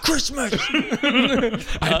bed. It was Christmas.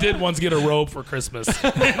 I did once get a robe for Christmas.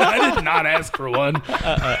 I did not ask for one.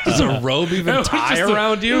 Does a robe even tie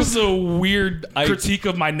around you? It was a weird critique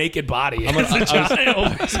of my naked body as a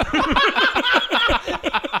child.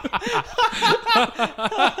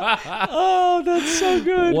 Oh, that's so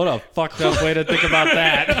good. What a fucked up way to think about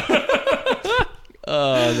that.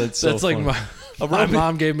 That's so That's like funny. my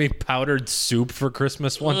mom gave me powdered soup for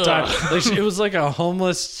Christmas one time. Like, it was like a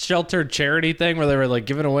homeless shelter charity thing where they were like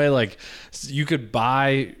giving away, like you could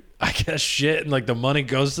buy, I guess, shit and like the money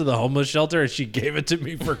goes to the homeless shelter, and she gave it to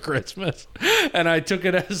me for Christmas. And I took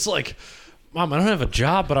it as like, Mom, I don't have a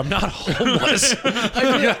job, but I'm not homeless.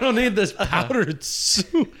 I don't need this powdered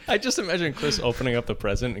soup. I just imagine Chris opening up the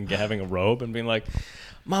present and having a robe and being like,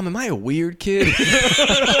 Mom, am I a weird kid?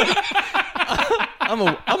 I'm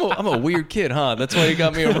a weird kid, huh? That's why you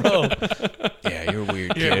got me a robe. Yeah, you're a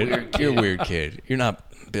weird kid. You're a weird kid. You're not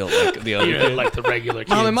built like the other kid. Like the regular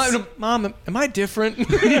kids. Mom, am I different?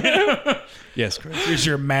 Yes, Chris. Here's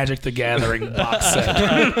your Magic the Gathering box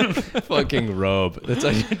set. Fucking robe. That's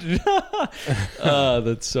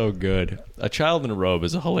that's so good. A child in a robe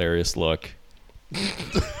is a hilarious look.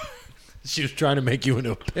 She was trying to make you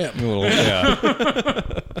into a pimp.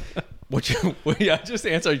 Yeah. Just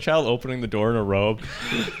answer a child opening the door in a robe.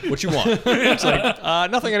 What you want? It's like,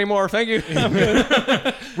 nothing anymore. Thank you.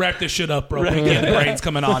 Wrap this shit up, bro. Weekend brain's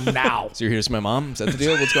coming on now. So you're here to see my mom? Is that the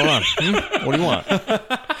deal? What's going on? What do you want?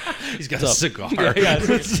 He's got a cigar. Yeah.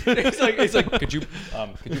 It's like, could you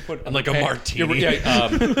put And like a martini.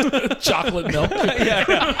 Chocolate milk.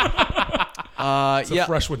 It's a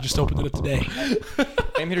fresh one. Just opened it today.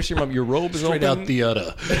 I'm here to see your mom. Your robe is Straight open. out the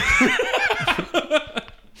udder.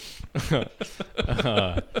 In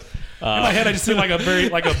my head, I just see like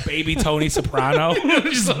a baby Tony Soprano.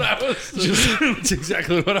 That's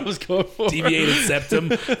exactly what I was going for. Deviated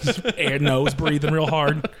septum, air nose breathing real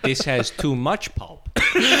hard. This has too much pulp.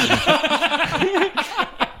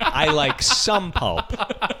 I like some pulp.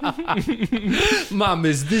 Mom,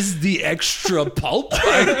 is this the extra pulp?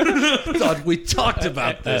 I thought we talked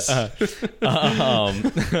about this.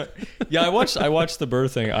 Yeah, I watched the Burr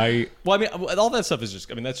thing. All that stuff is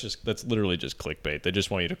that's literally just clickbait. They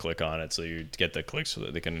just want you to click on it so you get the clicks so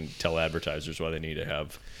that they can tell advertisers why they need to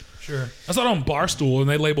have. Sure. I saw it on Barstool, and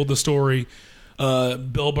they labeled the story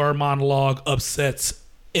Bill Burr monologue upsets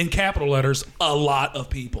in capital letters, a lot of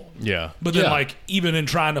people. Yeah. But then, Yeah. like, even in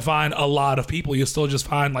trying to find a lot of people, you still just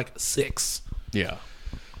find like 6. Yeah.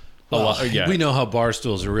 Well, yeah. we know how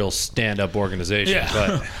Barstool is a real stand-up organization. Yeah.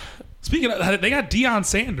 But Speaking of, they got Deion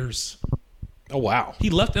Sanders. oh wow. He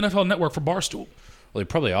left NFL Network for Barstool. Well, they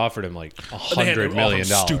probably offered him like They had to $100 million.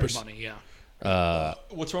 offer him stupid money, yeah.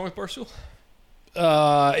 What's wrong with Barstool?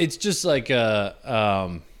 It's just like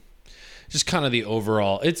just kind of the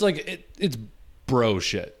overall. It's like it's bro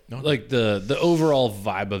shit. Like the overall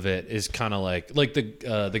vibe of it is kind of like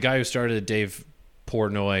the guy who started it, Dave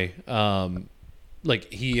Portnoy.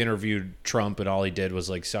 Like he interviewed Trump and all he did was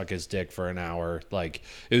like suck his dick for an hour. Like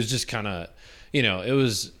it was just kind of,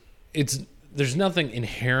 there's nothing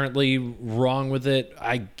inherently wrong with it.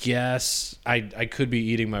 I guess I could be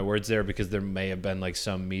eating my words there because there may have been like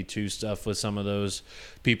some Me Too stuff with some of those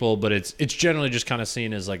people, but it's generally just kind of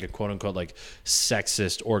seen as like a quote unquote like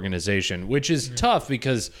sexist organization, which is tough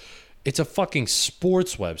because it's a fucking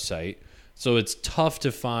sports website. So it's tough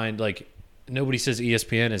to find like nobody says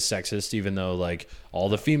ESPN is sexist, even though like all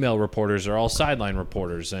the female reporters are all sideline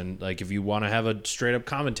reporters, and like if you want to have a straight up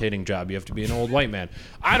commentating job, you have to be an old white man.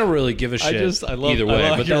 I don't really give a shit either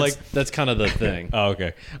way, but that's kind of the thing. Oh,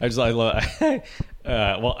 okay. I love.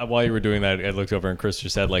 Well, while you were doing that, I looked over and Chris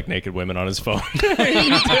just had like naked women on his phone.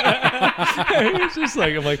 It's just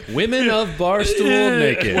like I'm like Women of Barstool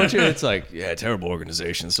naked. It's like terrible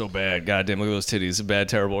organization, so bad. Goddamn, look at those titties. A bad,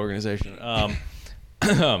 terrible organization.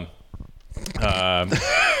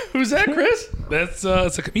 Who's that, Chris? That's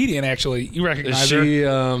it's a comedian, actually. You Is recognize her.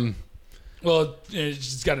 she? Well,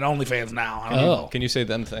 she's got an OnlyFans now. I don't know. Oh, Can you say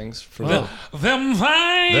them things for Them things.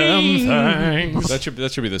 thanks.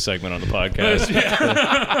 That should be the segment on the podcast.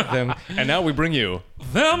 Them, and now we bring you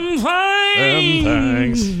Them things.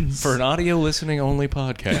 Thanks. for an audio listening only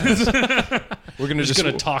podcast. We're gonna Just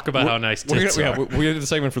gonna talk about how nice We're tits gonna, are. we're gonna do the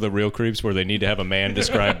segment for the real creeps where they need to have a man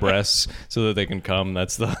describe breasts so that they can come.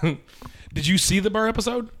 That's the. Did you see the Burr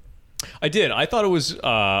episode? I did. I thought it was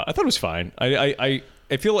fine. I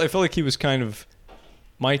feel like he was kind of.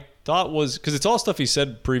 My thought was because it's all stuff he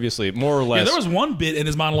said previously, more or less. Yeah, there was one bit in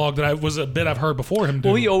his monologue that was a bit I've heard before him do.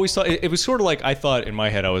 Well, he always thought it was sort of like I thought in my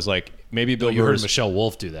head. I was like maybe Bill You heard Burr's. Michelle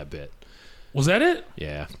Wolf do that bit. Was that it?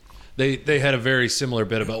 Yeah. They had a very similar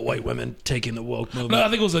bit about white women taking the woke movement. No, I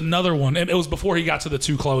think it was another one. And it was before he got to the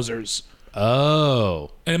 2 closers. Oh.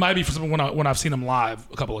 And it might be for something when I've seen him live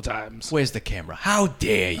a couple of times. Where's the camera? How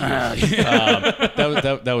dare you?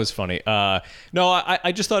 That was funny. No,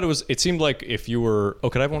 I just thought it seemed like if you were. Oh,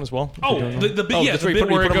 could I have one as well? Oh, the bit, that's the right. bit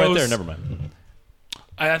where you it put 'em goes. right there. Never mind.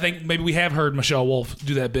 I think maybe we have heard Michelle Wolf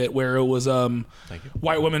do that bit where it was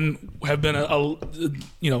white women have been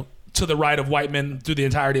to the right of white men through the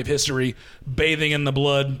entirety of history, bathing in the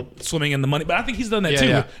blood, swimming in the money. But I think he's done that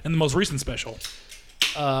too in the most recent special.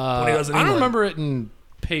 When he does it in I don't England. remember it in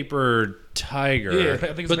Paper Tiger. Yeah, I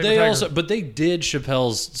think it's but Paper they Tiger. but they did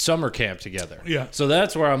Chappelle's summer camp together. Yeah. So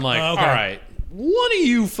that's where I'm like, Okay. all right, one of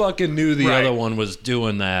you fucking knew the Right. other one was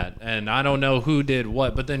doing that, and I don't know who did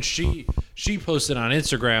what. But then she posted on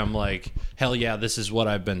Instagram like, hell yeah, this is what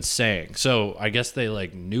I've been saying. So I guess they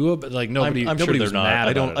like knew about like nobody. I'm sure nobody they're was not. mad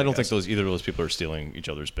I don't about it, think guess. either of those people are stealing each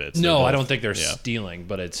other's bits. No, They're I both- don't think they're yeah. stealing,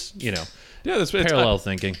 but it's Yeah, that's it's, parallel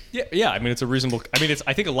thinking. Yeah. I mean, it's a reasonable. I mean,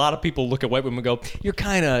 I think a lot of people look at white women and go, "You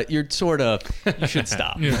should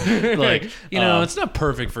stop." Like it's not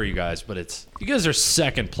perfect for you guys, but you guys are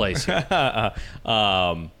second place here.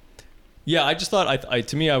 Yeah, I just thought.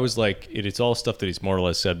 To me, I was like, it's all stuff that he's more or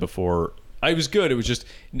less said before. I was good. It was just,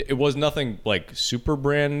 it was nothing like super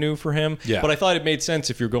brand new for him. Yeah. But I thought it made sense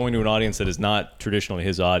if you're going to an audience that is not traditionally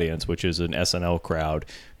his audience, which is an SNL crowd,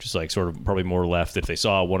 just like sort of probably more left. If they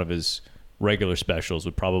saw one of his regular specials,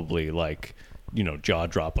 would probably like, jaw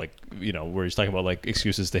drop, like, where he's talking about like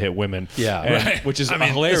excuses to hit women. Yeah, And- right. Which is I mean,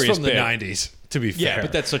 a hilarious it's from the bit. 90s, to be fair. Yeah,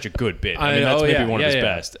 but that's such a good bit. I I mean, know, that's maybe yeah, one of his yeah.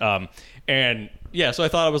 best. And yeah, so I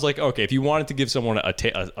thought I was like, okay, if you wanted to give someone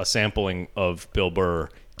a sampling of Bill Burr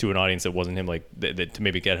to an audience that wasn't him, like to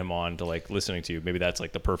maybe get him on to like listening to you, maybe that's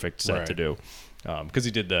like the perfect set Right. to do. Because he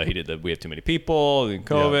did the we have too many people and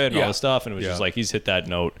COVID and all Yeah. this stuff, and it was just Yeah. like he's hit that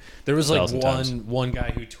note. There was like 1,000 times. one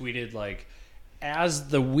guy who tweeted like, as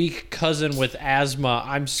the weak cousin with asthma,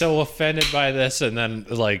 I'm so offended by this, and then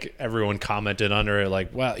like everyone commented under it like,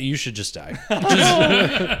 well, you should just die.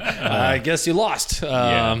 I guess you lost.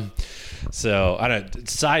 So I don't.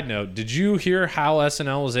 Side note: did you hear how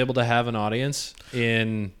SNL was able to have an audience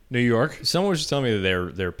in New York? Someone was just telling me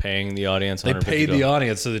that they're paying the audience. They paid the $150.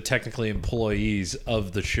 audience, so they're technically employees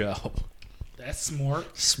of the show. That's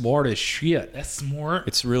smart. Smart as shit. That's smart.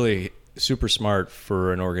 It's really super smart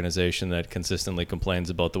for an organization that consistently complains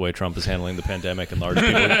about the way Trump is handling the pandemic and large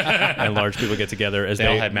people get together as They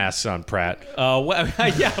all had masks on, Pratt. well,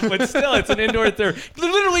 yeah, but still, it's an indoor. They're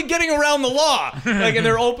literally getting around the law, like, and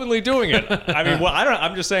they're openly doing it. I mean, well, I don't.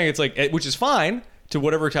 I'm just saying it's like, which is fine to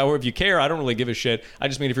however you care. I don't really give a shit. I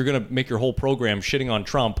just mean if you're gonna make your whole program shitting on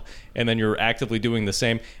Trump and then you're actively doing the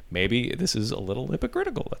same, maybe this is a little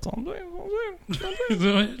hypocritical. That's all I'm doing.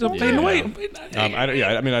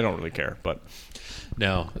 I mean, I don't really care, but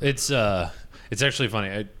No, it's actually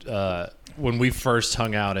funny. When we first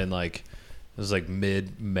hung out in like, it was like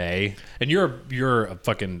mid-May, and you're a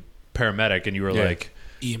fucking paramedic, and you were like,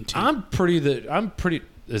 EMT. I'm pretty.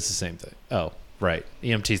 It's the same thing. Oh, right.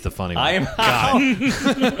 EMT's the funny one. I am.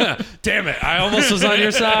 God. Damn it! I almost was on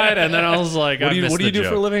your side, and then I was like, What do you do joke.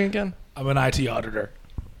 for a living again? I'm an IT auditor.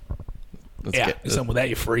 That's Yeah, gay. something with that,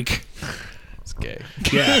 you freak. That's gay.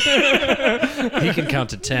 Yeah, he can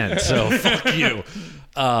count to 10. So fuck you.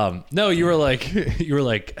 No, you were like,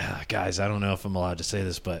 guys, I don't know if I'm allowed to say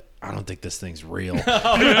this, but I don't think this thing's real.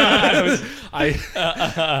 I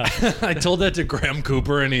told that to Graham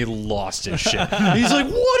Cooper, and he lost his shit. He's like,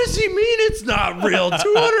 what does he mean it's not real?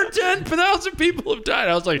 210,000 people have died.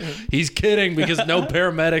 I was like, he's kidding, because no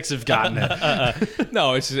paramedics have gotten it.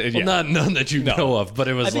 No, it's Well, not none that you know of, but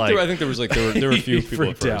it was I think there was there were a few he people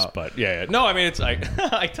at freaked first, out. but yeah. No, I mean it's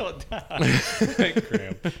I told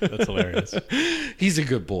Graham. That's hilarious. He's a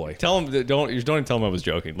good boy. Tell him don't even tell him I was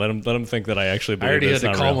joking. Let him think that I actually I believe already had it's to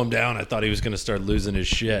not calm real. him down. I thought he was going to start losing his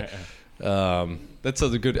shit. That's so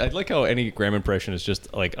good. I like how any Graham impression is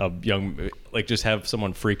just like a young, like just have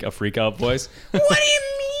someone freak out voice. What do you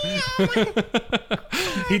mean?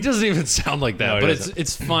 He doesn't even sound like that, No, he but doesn't.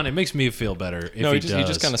 it's fun. It makes me feel better. If No, he he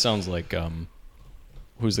just kind of sounds like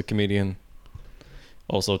who's the comedian?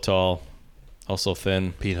 Also tall, also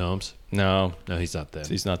thin. Pete Holmes. No, No, he's not that.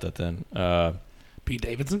 he's not that thin. Pete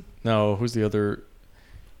Davidson? No, who's the other?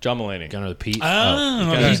 John Mulaney. Gunner the Pete.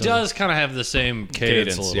 Oh, he does kind of have the same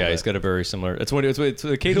cadence. A little Yeah, bit. he's got a very similar. It's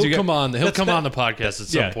the cadence. He'll you come get, on. He'll come on the podcast at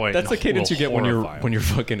some point. That's the and cadence you we'll get when horrify him. you're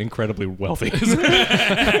fucking incredibly wealthy. that's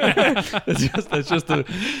just the.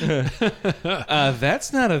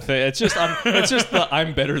 That's not a thing. It's just the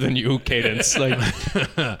I'm better than you cadence. Like,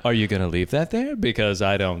 are you gonna leave that there? Because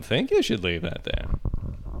I don't think you should leave that there.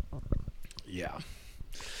 Yeah.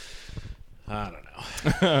 I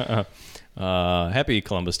don't know. Happy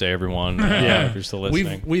Columbus Day, everyone. If you're still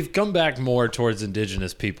listening. We've come back more towards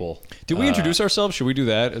indigenous people. Did we introduce ourselves? Should we do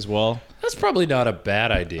that as well? That's probably not a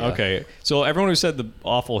bad idea. Okay, so everyone who said the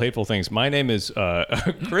awful, hateful things, my name is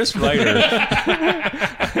Chris Ryder.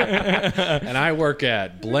 And I work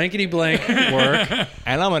at blankety blank work.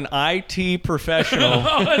 And I'm an IT professional.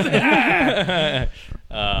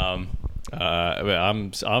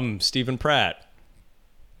 I'm Stephen Pratt.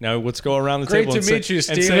 Now let's go around the Great table. to and meet say, you, and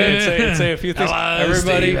Steven. say a few things.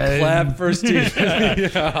 Everybody Steven. clap for Steven.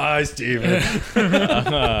 Yeah, hi, Steven.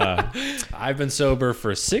 I've been sober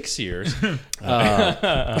for 6 years.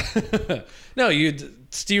 No,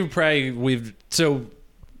 Steve Pratt,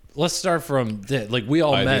 let's start from we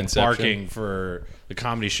all The met inception. barking for the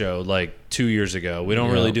comedy show like 2 years ago. We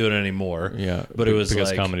don't Yeah. we do it anymore. Yeah, but it was because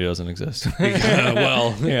like, comedy doesn't exist.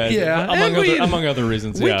 well, yeah. among other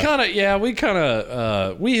reasons. We Yeah. we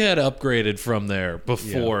had upgraded from there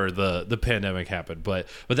before the pandemic happened, but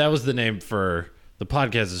that was the name for the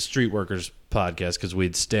podcast, the Street Workers Podcast, because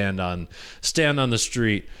we'd stand on the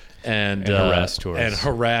street and harass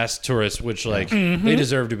tourists. Which they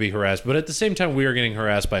deserve to be harassed, but at the same time we were getting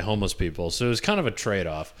harassed by homeless people, so it was kind of a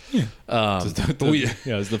trade-off. It's the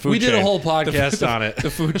food we did a chain. whole podcast on it.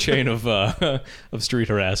 The food chain of street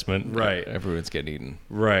harassment. Right. Everyone's getting eaten.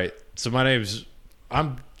 Right. So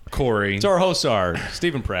I'm Corey. So our hosts are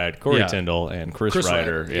Stephen Pratt, Corey Yeah. Tyndall, and Chris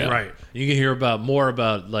Ryder. Yeah. Right. You can hear more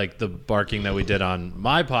about the barking that we did on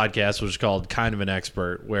my podcast, which is called Kind of an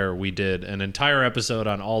Expert, where we did an entire episode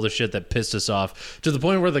on all the shit that pissed us off, to the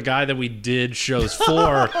point where the guy that we did shows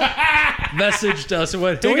for messaged us and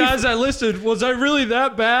went, "Hey guys, I listened. Was I really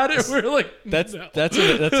that bad?" And we're like, That's no. a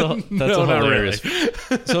No, not hilarious.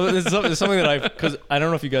 So it's something that because I don't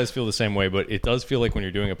know if you guys feel the same way, but it does feel like when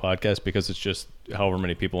you're doing a podcast, because it's just however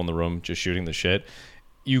many people in the room just shooting the shit,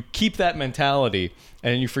 you keep that mentality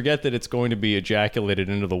and you forget that it's going to be ejaculated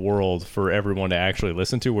into the world for everyone to actually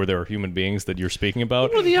listen to, where there are human beings that you're speaking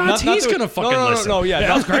about. What are the odds he's going to fucking listen? No, yeah,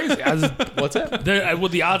 That was crazy. what's that?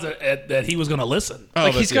 With the odds that he was going to listen.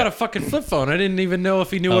 Like, he's got a fucking flip phone. I didn't even know if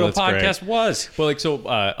he knew what a that's great. podcast was. Well, like, so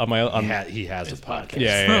He has a podcast.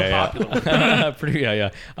 Yeah. Pretty, yeah.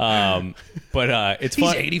 But it's He's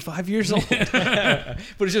fun. 85 years old. But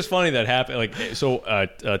it's just funny that happened. Like, so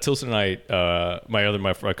Tilson and I,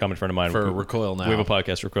 my common friend of mine, For Recoil Now. we have a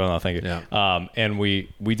podcast, Recoil Now. Thank you. Yeah. And we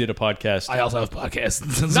did a podcast. I also have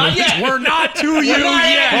podcasts. Not yet. We're not to you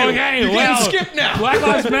yet. Okay, You well, can skip now. Black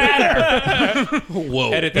Lives Matter.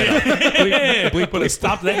 Whoa. Edit that out. we put a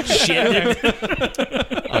stop to that shit.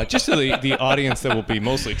 Just to the audience that will be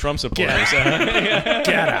mostly Trump supporters. Get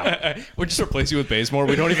out. We'll just replace you with Bazemore.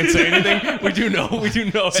 We don't even say anything. We do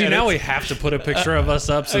know. See, now we have to put a picture of us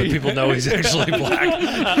up so that people know he's actually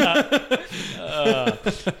black.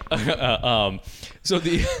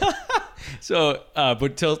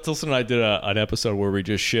 But Tilson and I did an episode where we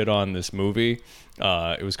just shit on this movie.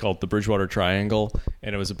 It was called The Bridgewater Triangle,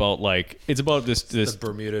 and it was about this The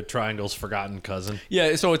Bermuda Triangle's forgotten cousin.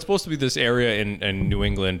 yeah. So it's supposed to be this area in New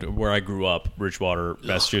England where I grew up, Bridgewater,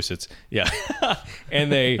 Massachusetts. Yeah,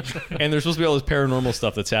 and there's supposed to be all this paranormal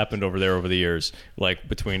stuff that's happened over there over the years, like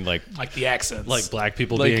between like Like the accents. Like black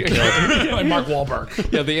people Like- being killed. like Mark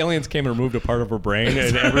Wahlberg. yeah, the aliens came and removed a part of her brain,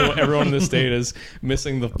 and everyone in the state is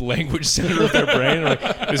missing the language center of their brain. Like,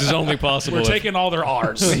 this is only possible. We're if- taking all their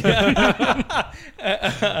R's.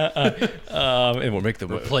 and we'll make them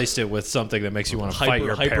Replaced it with something that makes you want to fight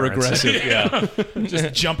your hyper parents. aggressive. Yeah,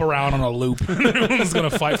 Just jump around on a loop. Everyone's going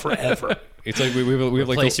to fight forever. it's like we have like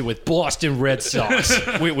Replace it with Boston Red Sox.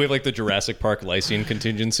 we have like the Jurassic Park lysine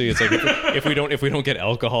contingency. It's like if we don't get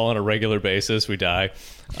alcohol on a regular basis, we die.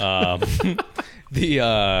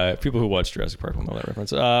 The people who watch Jurassic Park will know that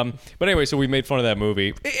reference. But anyway, so we made fun of that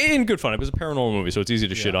movie in good fun. It was a paranormal movie, so it's easy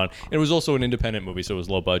to shit on. And it was also an independent movie, so it was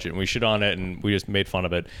low budget. And we shit on it, and we just made fun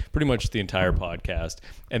of it pretty much the entire podcast.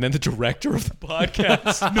 And then the director of the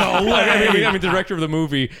podcast, I mean, the director of the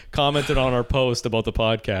movie commented on our post about the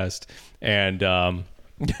podcast, and.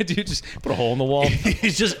 Do you just put a hole in the wall?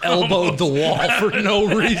 He's just elbowed the wall for no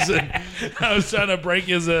reason. I was trying to break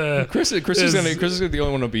his. Chris is the only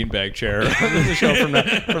one on a beanbag chair on the show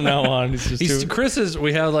from now on. It's just Chris is.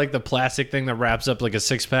 We have like the plastic thing that wraps up like a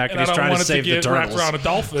 6-pack, and And I he's don't trying want to it to save the get wrapped turtles. around a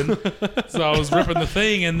dolphin. So I was ripping the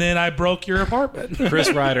thing, and then I broke your apartment.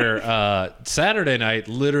 Chris Ryder, Saturday night,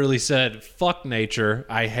 literally said, "Fuck nature,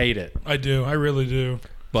 I hate it." I do. I really do.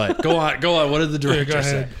 But go on. What did the director go say?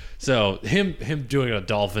 ahead. So him doing a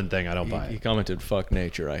dolphin thing, I don't buy He it. commented, "Fuck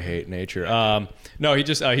nature, I hate nature." No, he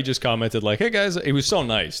just commented like, "Hey guys," he was so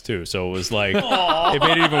nice too. So it was like, it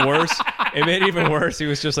made it even worse. It made it even worse. He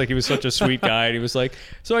was just like, he was such a sweet guy, and he was like,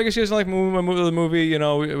 "So I guess you guys like the movie, you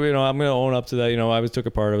know, I'm gonna own up to that. You know, I took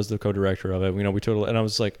a part. I was the co-director of it. You know, we totally." And I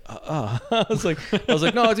was like, I was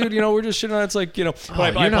like, "No, dude, you know, we're just shitting on it. It's like, you know,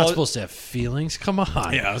 You're not supposed to have feelings. Come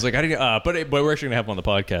on. Yeah, I was like, I didn't. But we're actually gonna have him on the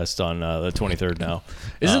podcast on the 23rd now.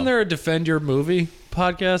 Isn't there a Defend Your Movie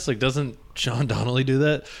podcast? Like, doesn't Sean Donnelly do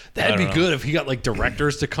that? That'd be don't know. good if he got like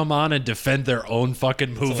directors to come on and defend their own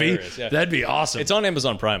fucking movie. hilarious, yeah. That'd be awesome. It's on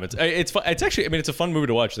Amazon Prime. It's actually, I mean, it's a fun movie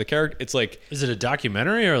to watch. The character, it's like, Is it a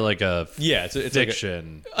documentary or like a yeah, it's like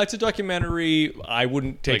fiction? it's a documentary. I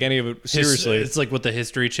wouldn't take Like, any of it seriously. It's like what the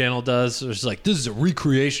History Channel does. It's like, this is a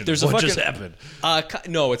recreation There's of a what fucking- just happened.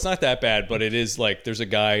 No, it's not that bad, but it is like there's a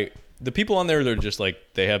guy. The people on there, they're just like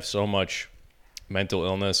they have so much mental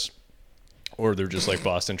illness, or they're just like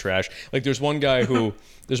Boston trash. Like there's one guy who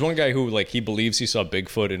like he believes he saw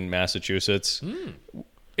Bigfoot in Massachusetts,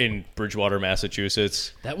 in Bridgewater,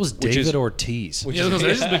 Massachusetts. That was Which is- David Ortiz. Yeah, because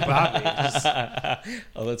this is Big Bobby.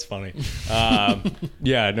 Oh, that's funny.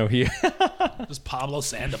 Yeah, no, he. Just Pablo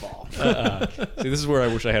Sandoval. See, this is where I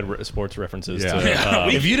wish I had sports references. Yeah.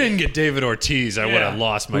 To, If you didn't get David Ortiz, I would have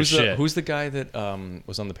lost my shit. Who's the guy that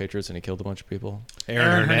was on the Patriots and he killed a bunch of people?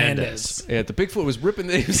 Aaron Hernandez. Yeah, the Bigfoot was ripping.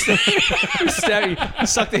 He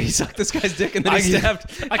sucked this guy's dick, and then he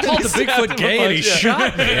stabbed. I called the Bigfoot gay and he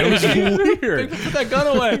shot me. It was weird. Bigfoot, put that gun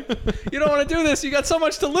away. You don't want to do this. You got so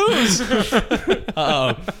much to lose.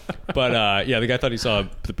 But yeah, the guy thought he saw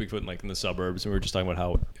the Bigfoot in the suburbs, and we were just talking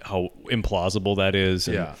about how implausible that is.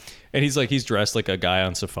 And, Yeah. And he's dressed like a guy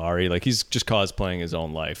on safari. Like he's just cosplaying his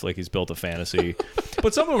own life. Like he's built a fantasy.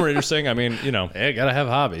 But some of them are interesting. I mean, you know. Hey, gotta have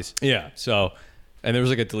hobbies. Yeah. So, and there was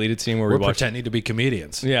like a deleted scene where We're we watched. pretending to be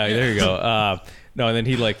comedians. Yeah, there you go. No, and then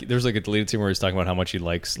he there's like a deleted scene where he's talking about how much he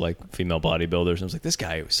likes like female bodybuilders, and I was like, this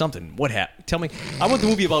guy, something. What happened? Tell me. I want the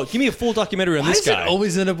movie about. Give me a full documentary on Why this does guy. it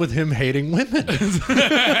always end up with him hating women?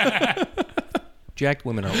 jacked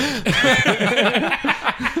women are weird.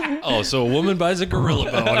 Oh, so a woman buys a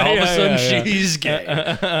gorilla bone, and all of a sudden she's gay.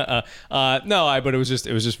 But it was just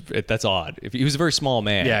that's odd. If he was a very small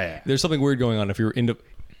man, Yeah. there's something weird going on if you're into.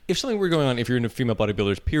 If something weird going on if you're into female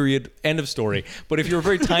bodybuilders, period, end of story. But if you're a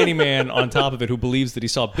very tiny man on top of it who believes that he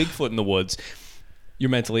saw Bigfoot in the woods, you're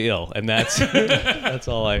mentally ill, and that's that's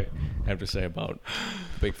all I have to say about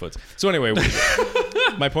Bigfoots. So anyway,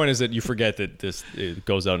 my point is that you forget that it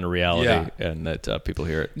goes out into reality and that people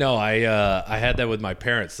hear it. No, I had that with my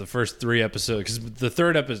parents. The first 3 episodes, because the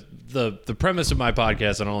third episode, the premise of my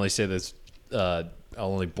podcast, and I'll only say this,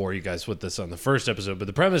 I'll only bore you guys with this on the first episode, but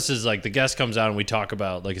the premise is like the guest comes out and we talk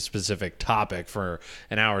about like a specific topic for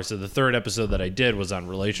an hour. So the third episode that I did was on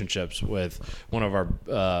relationships with one of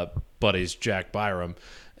our buddies, Jack Byram,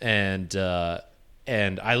 and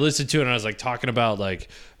I listened to it and I was like talking about like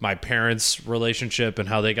my parents' relationship and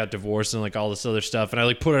how they got divorced and like all this other stuff. And I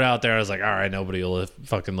like put it out there. I was like, all right, nobody will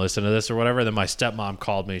fucking listen to this or whatever. And then my stepmom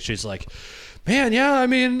called me. She's like, man, yeah, I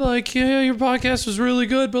mean, like, yeah, your podcast was really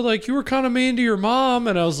good, but like you were kind of mean to your mom.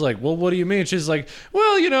 And I was like, well, what do you mean? She's like,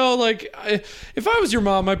 well, you know, like if I was your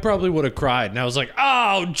mom, I probably would have cried. And I was like,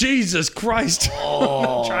 oh, Jesus Christ.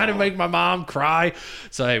 Trying to make my mom cry.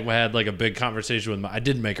 So I had like a big conversation with I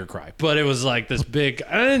didn't make her cry, but it was like this big,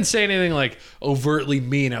 I didn't say anything like overtly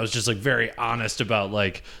mean. I was just like very honest about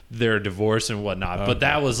like their divorce and whatnot. Okay. But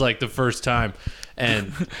that was like the first time.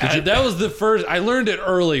 And that was the first, I learned it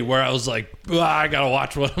early where I was like, I gotta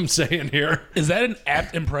watch what I'm saying here. Is that an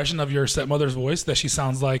apt impression of your stepmother's voice, that she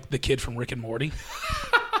sounds like the kid from Rick and Morty?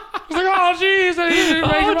 It's like, oh, jeez, I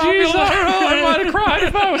might have cried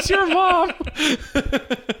if I was your mom.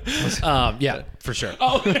 Yeah, for sure.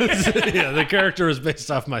 Oh, yeah, the character is based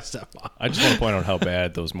off my stepmom. I just want to point out how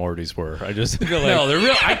bad those Mortys were. I just feel like no, they're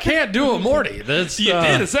real. I can't do a Morty. That's you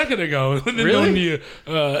did a second ago. Really? When you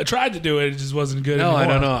tried to do it, it just wasn't good. No, anymore. I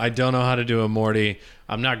don't know. I don't know how to do a Morty.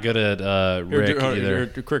 I'm not good at Rick either.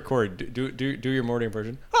 Quick, Corey, do your Morty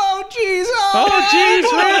impression. Oh, jeez. Oh, jeez,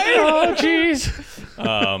 Rick. Oh,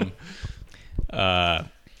 jeez.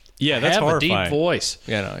 Yeah, that's have horrifying. a deep voice.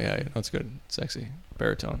 Yeah, no, it's good. Sexy.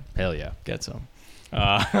 Baritone. Hell yeah. Get some.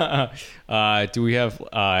 Do we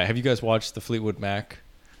have you guys watched the Fleetwood Mac?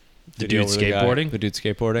 The dude skateboarding? The dude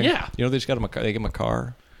skateboarding? Yeah. You know, they just got him they gave him a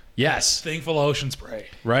car. Yes. Thing full of ocean spray.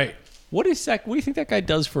 Right. What do you think that guy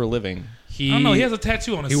does for a living? I don't know. He has a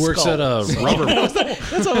tattoo on his skull. He works at a rubber.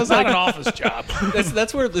 That's almost like an office job.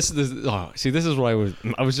 That's where this is what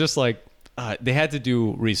I was just like, they had to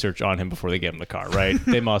do research on him before they gave him the car, right?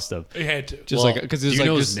 They must have. They had to. Just like, because do you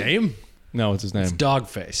know his name? No, it's his name. It's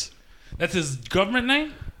Dogface. That's his government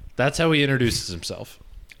name? That's how he introduces himself.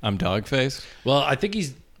 I'm Dogface? Well, I think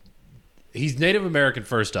he's Native American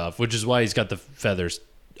first off, which is why he's got the feathers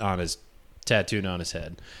on his tattooed on his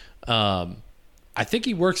head. I think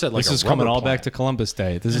he works at like this is coming all back to Columbus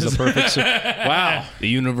Day. This is a perfect wow. The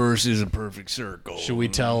universe is a perfect circle. Should we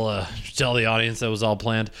tell the audience that was all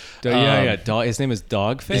planned? His name is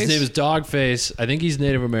Dogface? His name is Dogface. I think he's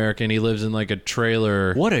Native American. He lives in like a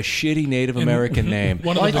trailer. What a shitty Native American name.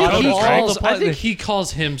 I think he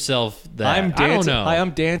calls himself that. I don't know. Hi,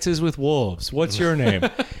 I'm Dances with Wolves. What's your name?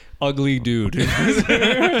 Ugly dude.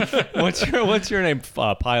 What's your name?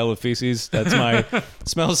 Pile of feces. That's my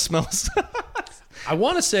smells. I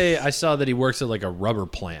want to say I saw that he works at like a rubber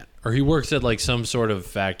plant, or he works at like some sort of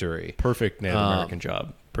factory. Perfect Native American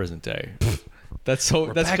job. Present day. That's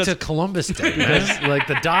back to Columbus Day. Man. Like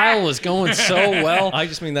the dial was going so well. I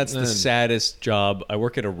just mean that's the saddest job. I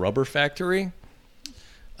work at a rubber factory.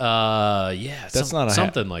 Yeah, that's not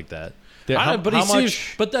something like that. But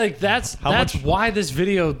that's why this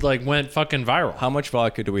video like went fucking viral. How much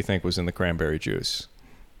vodka do we think was in the cranberry juice?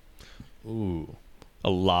 Ooh, a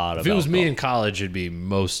lot of. If it was me in college, it'd be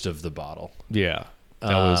most of the bottle. Yeah,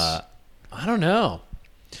 that was. I don't know.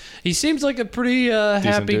 He seems like a pretty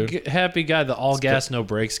happy guy. The all gas no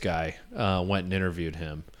brakes guy went and interviewed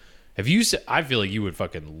him. Have you? I feel like you would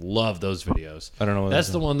fucking love those videos. I don't know. That's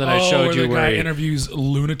the one that I showed you. Where the guy interviews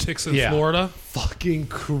lunatics in Florida. Fucking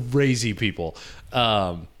crazy people.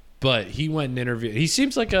 But he went and interviewed. He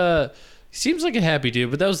seems like a happy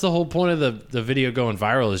dude. But that was the whole point of the video going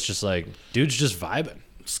viral. Is just like dude's just vibing,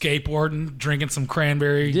 skateboarding, drinking some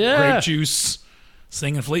cranberry grape juice,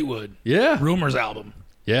 singing Fleetwood. Yeah, Rumors album.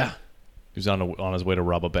 Yeah. He was on his way to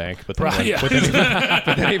rob a bank, but then, he went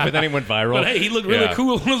viral. But hey, he looked really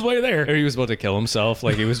cool on his way there. Or he was about to kill himself.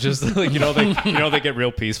 Like he was just like they get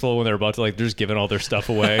real peaceful when they're about to like they're just giving all their stuff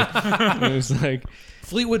away. It was like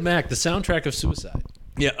Fleetwood Mac, the soundtrack of suicide.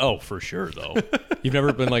 Yeah, for sure though. You've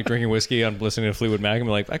never been like drinking whiskey and listening to Fleetwood Mac and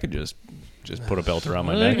be like, I could just Just put a belt around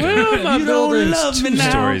my neck. Well, my You don't building's love me two now.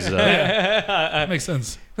 stories up. That makes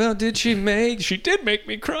sense. Well, she did make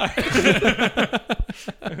me cry.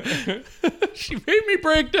 She made me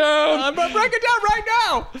break down. I'm gonna break it down right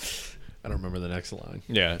now. I don't remember the next line.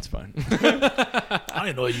 Yeah, it's fine. I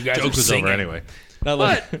didn't know you guys Joke were was singing. over anyway. Not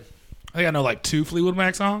like, I think I know like 2 Fleetwood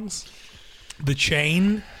Mac songs. The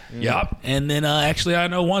Chain. Yep. And then actually I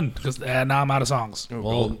know one because now I'm out of songs.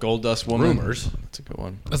 Gold Dust Woman. Rumors. That's a good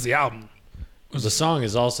one. That's the album. The song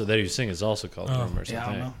is also that you sing is also called Rumors. Yeah, I I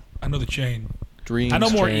don't think. know. I know The Chain. Dreams. I know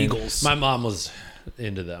more Chain. Eagles. My mom was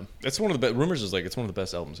into them. That's one of the best. Rumors is like it's one of the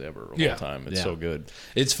best albums ever of Yeah. all time. It's Yeah. so good.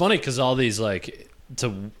 It's funny because all these like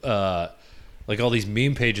all these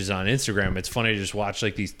meme pages on Instagram. It's funny to just watch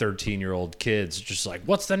like these 13-year-old kids just like,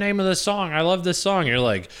 what's the name of this song? I love this song. And you're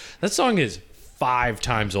like, that song is 5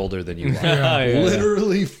 times older than you are. Yeah.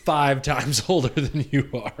 Literally 5 times older than you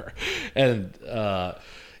are. And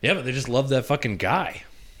yeah, but they just love that fucking guy.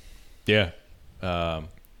 Yeah.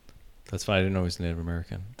 That's fine. I didn't know he was Native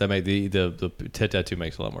American. That made the tattoo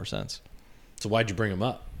makes a lot more sense. So why'd you bring him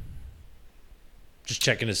up? Just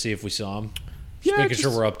checking to see if we saw him. Yeah, Making just-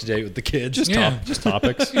 sure we're up to date with the kids. Just Yeah. just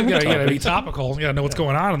topics. You gotta be topical. You gotta know what's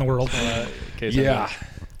going on in the world. Yeah.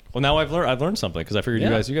 Well, now I've learned something because I figured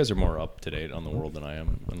Yeah. you guys are more up to date on the world than I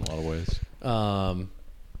am in a lot of ways.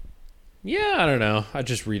 Yeah, I don't know. I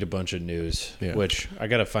just read a bunch of news, Yeah. which I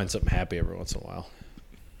got to find something happy every once in a while.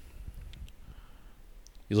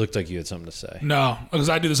 You looked like you had something to say. No, because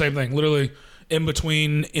I do the same thing. Literally, in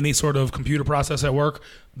between any sort of computer process at work,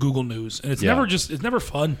 Google News, and it's Yeah. never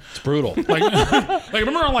fun. It's brutal. Like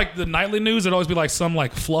remember on like the nightly news, it'd always be like some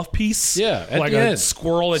like fluff piece, Yeah, at like the a end.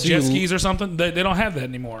 squirrel at So jet you- skis or something. They don't have that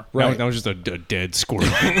anymore. Right. That was just a dead squirrel.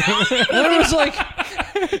 And it was like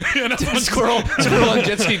squirrel on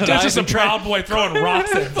jet ski That's dies just a and tra- proud boy throwing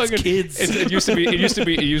rocks at his Fucking- kids. It used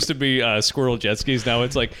to be squirrel jet skis. Now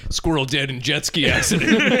it's like squirrel dead in jet ski accident.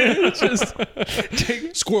 It's just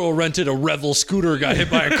squirrel rented a Revel scooter, got hit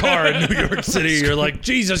by a car in New York City. You're like,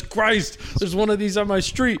 Jesus Christ, there's one of these on my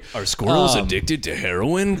street. are squirrels addicted to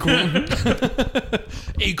heroin?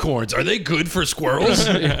 Acorns, are they good for squirrels?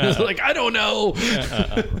 Like, I don't know.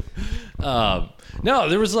 No,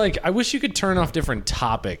 there was like, I wish you could turn off different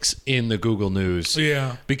topics in the Google News.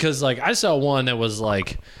 Yeah. Because like I saw one that was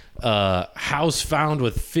like house found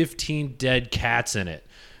with 15 dead cats in it.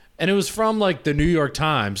 And it was from like the New York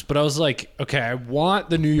Times, but I was like, okay, I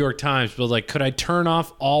want the New York Times, but like, could I turn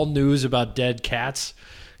off all news about dead cats?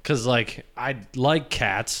 Because like, I like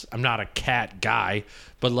cats. I'm not a cat guy,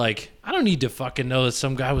 but like, I don't need to fucking know that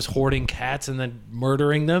some guy was hoarding cats and then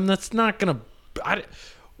murdering them. That's not gonna.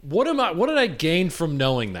 What did I gain from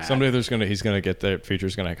knowing that? Someday he's gonna get that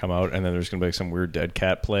feature's gonna come out, and then there's gonna be like some weird dead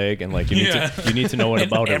cat plague, and like you need to know it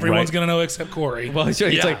And about it. everyone's Right? gonna know except Corey. Well, it's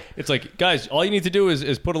Yeah. like guys, all you need to do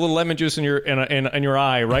is put a little lemon juice in your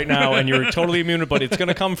eye right now, and you're totally immune. But it's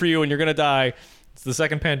gonna come for you, and you're gonna die. It's the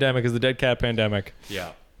second pandemic, is the dead cat pandemic. Yeah.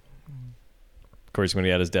 Corey's gonna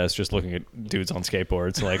be at his desk just looking at dudes on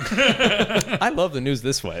skateboards. Like, I love the news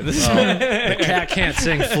this way. This is The cat can't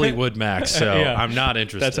sing Fleetwood Mac, so Yeah. I'm not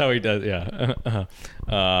interested. that's how he does. Yeah.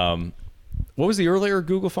 What was the earlier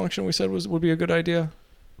Google function we said would be a good idea?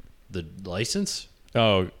 The license?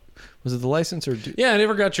 Oh, was it the license or? Yeah, I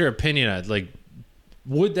never got your opinion on it. Like,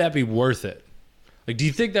 would that be worth it? Like, do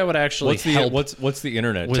you think that would actually help? What's the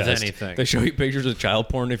internet with test? anything? They show you pictures of child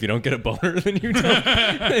porn. If you don't get a boner, then you don't.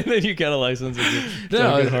 And then you get a license. And you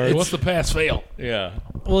No, don't get hard. What's the pass fail? Yeah.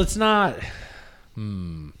 Well, it's not.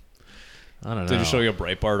 I don't know. Did you show you a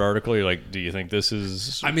Breitbart article? You're like, do you think this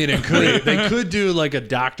is? I mean, it could. They could do like a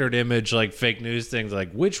doctored image, like fake news things,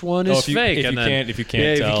 like which one is if you- fake. if and you then, can't- if you can't yeah,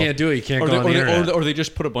 if tell. you can't do it, you can't Or go they, on the internet. or they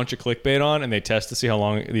just put a bunch of clickbait on and they test to see how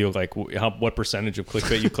long like what percentage of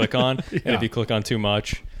clickbait you click on, and if you click on too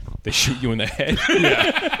much, they shoot you in the head.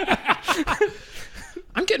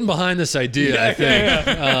 I'm getting behind this idea. I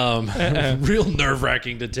think real nerve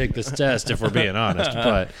wracking to take this test if we're being honest.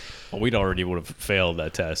 But Well, we'd already would have failed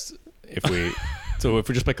that test if we. So if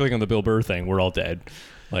we just by clicking on the Bill Burr thing, we're all dead.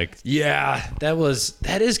 Like, yeah, that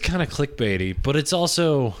is kind of clickbaity, but it's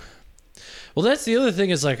also. Well, that's the other thing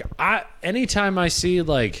is like anytime I see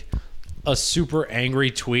like a super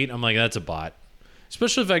angry tweet, I'm like, that's a bot.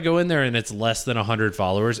 Especially if I go in there and it's less than 100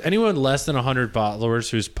 followers. Anyone less than 100 followers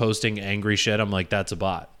who's posting angry shit, I'm like, that's a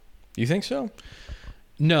bot. you think so?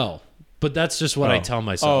 No, but that's just what I tell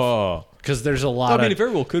myself. Oh, Because there's a I lot mean, it of.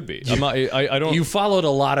 very well could be. I'm not, I don't. You followed a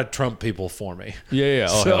lot of Trump people for me. Yeah.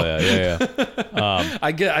 Oh, So- hell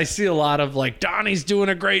yeah. I see a lot of like, Donnie's doing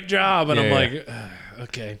a great job. And I'm Yeah, like,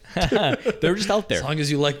 okay. They're just out there. As long as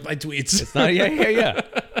you like my tweets. Yeah.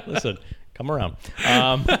 Listen, come around.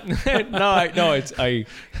 It's I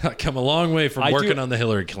Come a long way from I do- working on the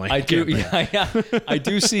Hillary Clinton. I do campaign. yeah. I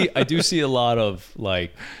do see a lot of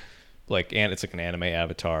like and it's like an anime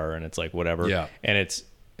avatar and it's like whatever. Yeah.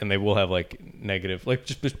 And they will have like negative, like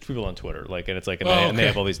just people on Twitter, like, and it's like, and Oh, they okay.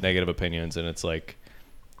 have all these negative opinions, and it's like,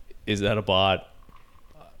 is that a bot?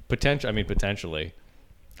 Potentially.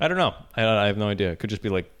 I don't know. I have no idea. It could just be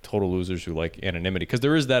like total losers who like anonymity, because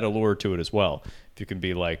there is that allure to it as well. If you can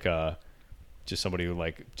be like just somebody who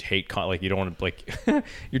like like you don't want to like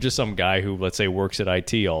you're just some guy who, let's say, works at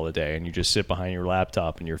IT all the day, and you just sit behind your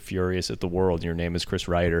laptop and you're furious at the world. And your name is Chris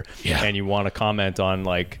Ryder, Yeah. and you want to comment on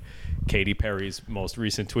like Katy Perry's most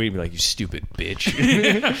recent tweet and be like, "You stupid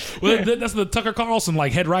bitch." Well, that's the Tucker Carlson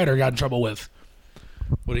like head writer got in trouble with.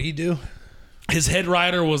 What did he do? His head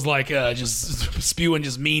writer was like just spewing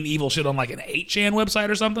just mean, evil shit on like an 8chan website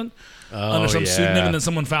or something under some pseudonym, and then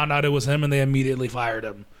someone found out it was him, and they immediately fired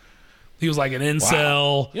him. He was like an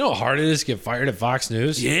incel. You know how hard it is to get fired at Fox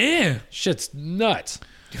News? Yeah. Shit's nuts.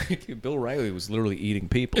 Bill Riley was literally eating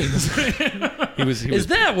people. he was Is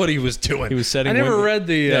that what he was doing? He was setting. I never women, read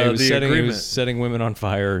the he was the setting, agreement. He was setting women on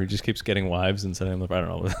fire. He just keeps getting wives and setting them. I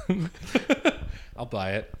don't know. I'll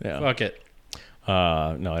buy it. Yeah. Fuck it.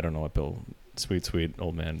 No, I don't know what Bill. Sweet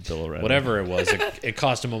old man Bill O'Reilly. Whatever it was, it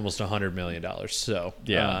cost him almost $100 million. So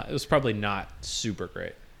Yeah. it was probably not super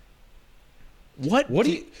great. What? What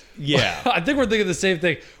do you? Yeah. I think we're thinking the same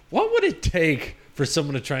thing. What would it take for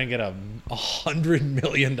someone to try and get $100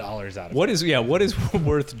 million out of it? What is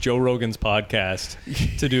worth Joe Rogan's podcast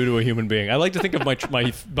to do to a human being? I like to think of my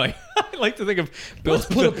I like to think of Bill. Let's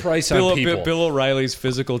put a price on people. Bill O'Reilly's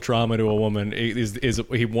physical trauma to a woman is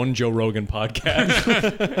he won Joe Rogan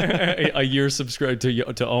podcast a year subscribed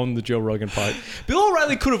to own the Joe Rogan pod. Bill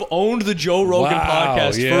O'Reilly could have owned the Joe Rogan Wow,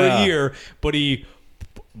 podcast for yeah. a year, but he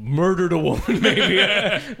murdered a woman. Maybe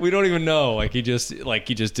we don't even know. He just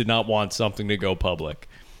did not want something to go public.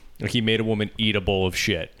 Like, he made a woman eat a bowl of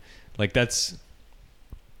shit. Like, that's.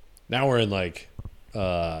 Now we're in like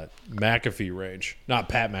McAfee range. Not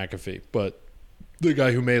Pat McAfee, but the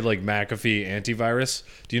guy who made like McAfee antivirus.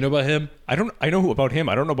 Do you know about him? I know about him.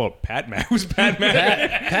 I don't know about Pat Mac. Who's Pat Mac?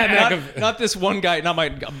 Pat McAfee. Not this one guy. Not my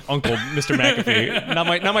uncle, Mr.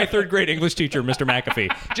 McAfee. Not my third grade English teacher, Mr.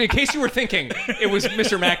 McAfee. In case you were thinking, it was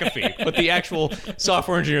Mr. McAfee, but the actual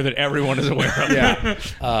software engineer that everyone is aware of. Yeah.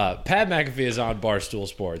 Pat McAfee is on Barstool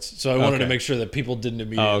Sports, so I wanted to Okay. make sure that people didn't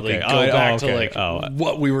immediately okay. go back to okay. like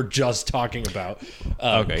what we were just talking about.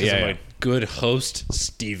 Okay, 'cause yeah, I'm yeah. a good host,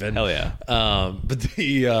 Steven. Hell yeah. But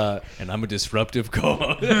the And I'm a disruptive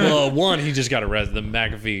co-host. well, one, he just got arrested. The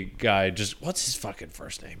McAfee guy what's his fucking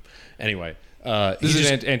first name? Anyway, This he is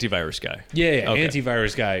just, an antivirus guy. yeah, Okay.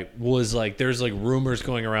 antivirus guy was like, there's like rumors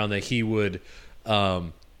going around that he would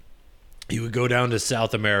go down to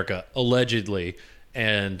South America allegedly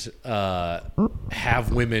and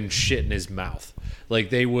have women shit in his mouth. Like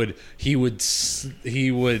he would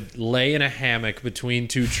lay in a hammock between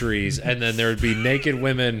two trees, and then there would be naked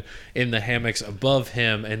women in the hammocks above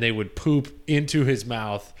him, and they would poop into his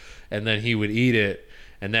mouth, and then he would eat it,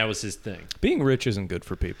 and that was his thing. Being rich isn't good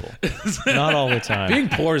for people. Not all the time. Being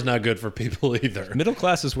poor is not good for people either. Middle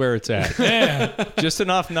class is where it's at. Yeah. Just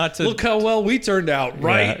enough not to. Look how well we turned out,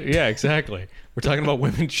 right? Yeah, exactly. We're talking about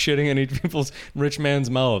women shitting in each people's rich man's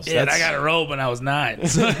mouths. Yeah, and I got a robe when I was 9.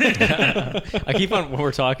 I keep on when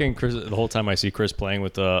we're talking, Chris. The whole time I see Chris playing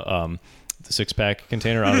with the 6-pack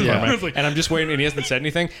container out of Yeah. the and I'm just waiting, and he hasn't said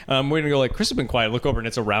anything. I'm waiting to go like, Chris has been quiet. Look over, and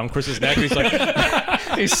it's around Chris's neck. And he's like,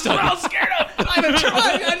 he's stuck. I'm scared of.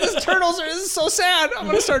 These turtles are. This is so sad. I'm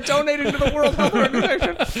gonna start donating to the World Health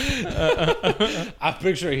Organization. I'm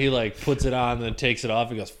picturing he like puts it on and then takes it off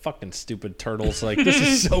and goes, fucking stupid turtles. Like, this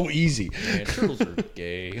is so easy. Man, turtles are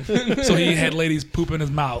gay. So he had ladies poop in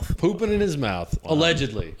his mouth, Pooping in his mouth,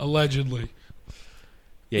 allegedly. allegedly.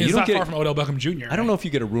 Yeah, He's you don't not get. far from Odell Beckham Jr. I don't know if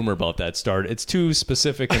you get a rumor about that start. It's too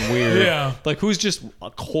specific and weird. Yeah. Like, who's just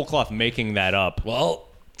whole cloth making that up? Well,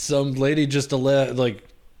 some lady just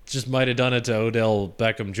might have done it to Odell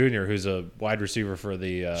Beckham Jr., who's a wide receiver for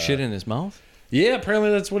the Shit in his mouth? Yeah,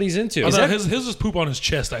 apparently that's what he's into. Oh, no, his was poop on his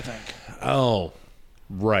chest, I think. Oh,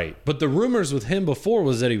 right. But the rumors with him before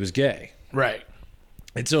was that he was gay. Right.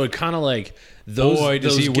 And so it kind of like those, Boy,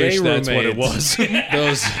 does those he gay wish that's what it roommates- was.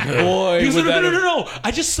 those Boy, He was would like, that no.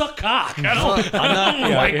 I just suck cock. I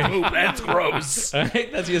don't like poop. That's gross.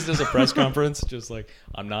 That's he does a press conference, just like,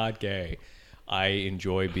 I'm not gay. I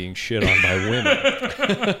enjoy being shit on by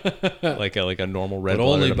women, like a normal red. but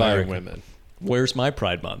only by American. women. Where's my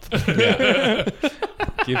Pride Month?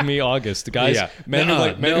 Give me August, the guys. Yeah. Men who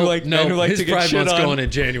like his to get Pride shit Month's on. going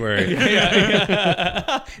in January.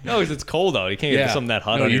 No, because it's cold out. You can't get something that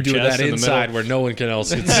hot no, on you your do chest that in the inside middle. where no one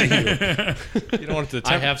else can see you. You don't want the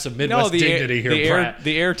I have some Midwest the dignity air, here, the air, Pratt.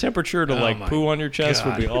 the air temperature to Oh like my poo on your chest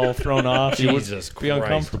would be God. all thrown off. You would Jesus be Christ.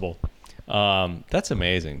 uncomfortable. That's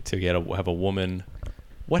amazing to have a woman.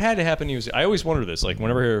 What had to happen to you? I always wonder this. Like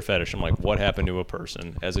whenever I hear a fetish, I'm like, what happened to a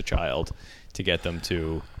person as a child to get them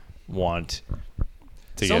to want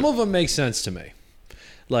to Some get? of them make sense to me,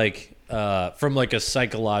 like from like a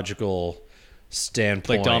psychological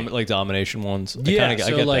standpoint. like domination ones. Yeah, I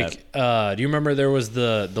so get like, that. do you remember there was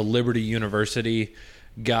the Liberty University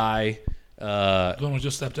guy? The one who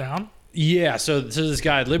just stepped down. Yeah, so this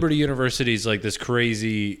guy, Liberty University is like this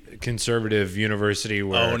crazy conservative university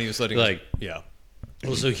where and he was letting like yeah.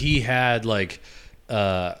 well, so he had like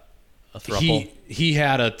A throuple. he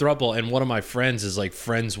had a throuple, and one of my friends is like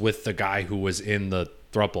friends with the guy who was in the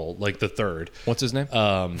throuple, like the third. What's his name?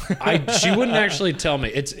 She wouldn't actually tell me.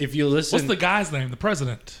 It's if you listen. What's the guy's name? The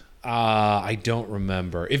president. I don't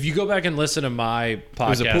remember. If you go back and listen to my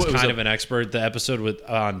podcast, Kind of an Expert, the episode with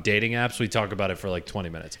on dating apps, we talk about it for like 20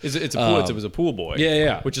 minutes. It was a pool boy.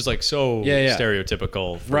 Yeah. Which is like so Yeah.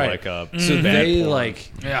 stereotypical for Right. like a So bad they porn.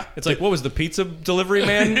 like Yeah. It's like, what was the pizza delivery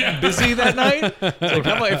man busy that night? It's like,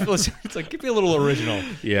 how about it's like, give me a little original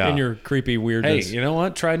in your creepy hey, weirdness. you know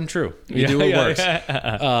what? Tried and true. You do what works.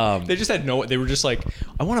 They just had they were just like,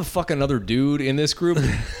 I want to fuck another dude in this group.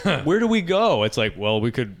 Where do we go? It's like, well,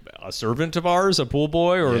 we could, a servant of ours, a pool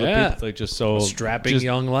boy, or like just so Strapping just,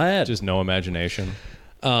 young lad. just no imagination.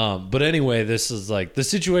 But anyway, this is like the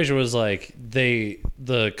situation was like the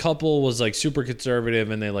couple was like super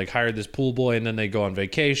conservative and they like hired this pool boy and then they go on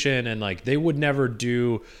vacation and like the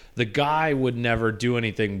guy would never do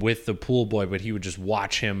anything with the pool boy, but he would just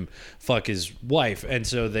watch him fuck his wife. And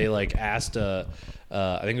so they like asked I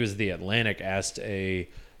think it was The Atlantic asked a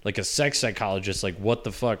sex psychologist, like, what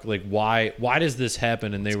the fuck, like why does this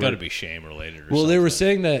happen? And they It's were got to be shame related. well, they were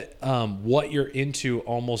saying that what you're into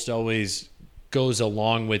almost always goes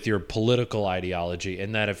along with your political ideology,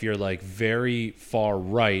 and that if you're like very far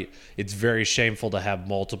right, it's very shameful to have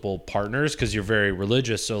multiple partners because you're very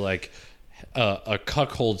religious. So like a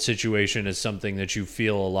cuckold situation is something that you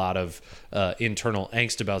feel a lot of internal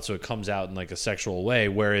angst about, so it comes out in like a sexual way.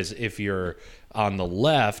 Whereas if you're on the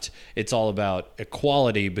left, it's all about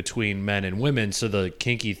equality between men and women. So the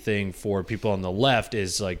kinky thing for people on the left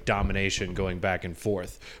is like domination going back and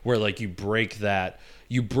forth, where like you break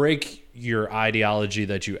your ideology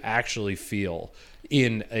that you actually feel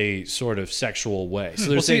in a sort of sexual way. So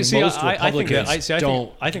they're saying most Republicans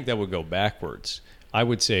don't. I think that would go backwards. I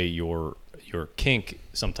would say your kink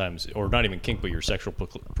sometimes, or not even kink, but your sexual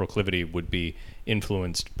proclivity would be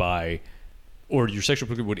influenced by, or your sexual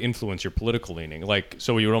proclivity would influence your political leaning. Like,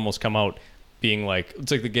 so you would almost come out being like,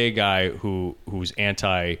 it's like the gay guy who's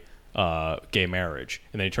anti gay marriage,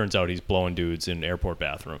 and then it turns out he's blowing dudes in airport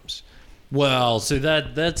bathrooms. Well, so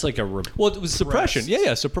that's like a Well, it was suppression.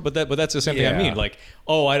 Yeah. But that's the same thing I mean. Like,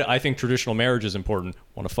 I think traditional marriage is important.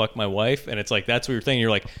 Want to fuck my wife, and it's like that's what you're thinking. You're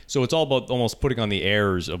like, so it's all about almost putting on the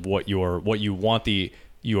airs of what you want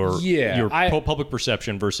your public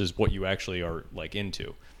perception versus what you actually are like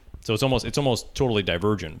into. So it's almost totally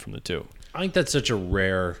divergent from the two. I think that's such a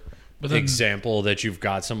rare example that you've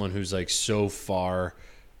got someone who's like so far.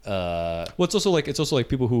 Well, it's also like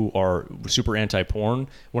people who are super anti-porn.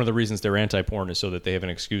 One of the reasons they're anti-porn is so that they have an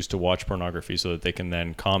excuse to watch pornography, so that they can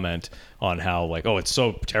then comment on how like, oh, it's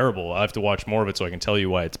so terrible. I have to watch more of it so I can tell you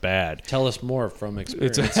why it's bad. Tell us more from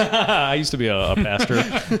experience. I used to be a pastor.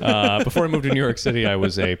 Before I moved to New York City, I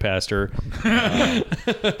was a pastor. So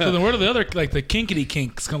then where do the other, like the kinkity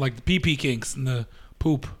kinks, kind of like the pee-pee kinks and the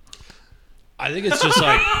poop? I think it's just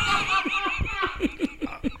like.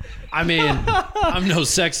 I mean, I'm no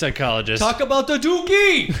sex psychologist, Talk about the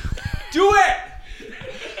dookie. Do it.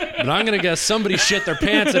 but I'm gonna guess somebody shit their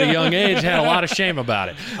pants at a young age, had a lot of shame about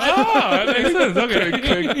it. Oh, that makes sense.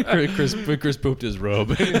 Okay. Chris pooped his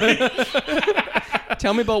robe.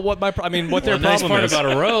 Tell me about what their The nice problem part is. about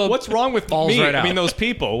a robe. What's wrong with falls me? right I mean, out. those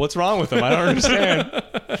people. What's wrong with them? I don't understand.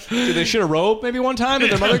 Did they shit a robe maybe one time that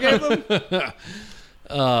their mother gave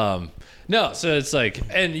them? No, so it's like,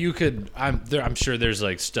 and you could, I'm sure there's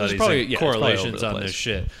like studies, probably- and yeah, it's probably correlations over the on this place.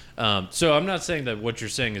 shit. So I'm not saying that what you're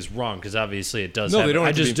saying is wrong, because obviously it does No, they happen. don't I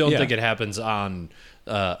have to just be- don't yeah. think it happens on,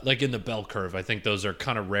 like in the bell curve. I think those are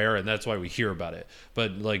kind of rare, and that's why we hear about it.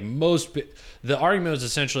 But like the argument is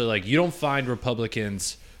essentially like, you don't find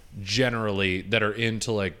Republicans generally that are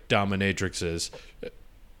into like dominatrixes,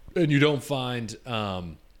 and you don't find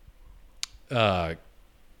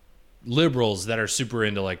liberals that are super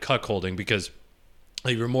into like cuckolding, because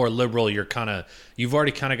Like, you're more liberal, you've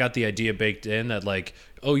already kind of got the idea baked in that, like,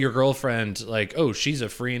 oh, your girlfriend, like, oh, she's a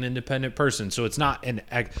free and independent person, so it's not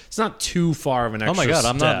too far of an extra Oh my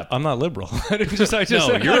God, step. I'm not liberal. I just No,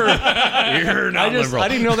 you're not liberal. I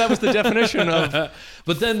didn't know that was the definition of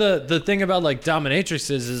But then the thing about, like,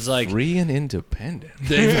 dominatrixes is, like, free and independent.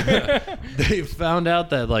 they found out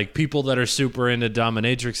that, like, people that are super into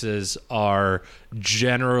dominatrixes are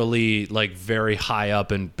generally, like, very high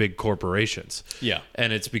up in big corporations. Yeah.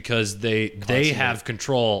 And it's because they have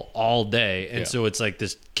control all day, and Yeah. so it's like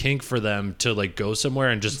this kink for them to, like, go somewhere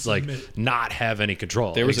and just like not have any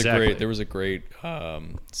control. There was Exactly. a great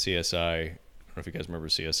CSI. I don't know if you guys remember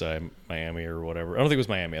CSI Miami or whatever. I don't think it was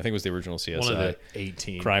Miami. I think it was the original CSI. one of the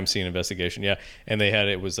 18 crime scene investigation. Yeah, and they had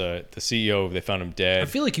it was the CEO. They found him dead. I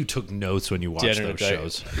feel like you took notes when you watched dead in a those di-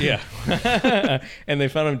 shows. Yeah, and they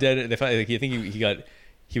found him dead. They found, like, I think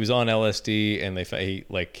he was on LSD, and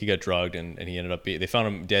he got drugged, and he ended up they found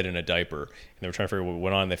him dead in a diaper, and they were trying to figure out what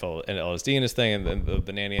went on. They found LSD in his thing, and then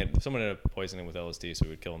the nanny someone ended up poisoning him with LSD, so he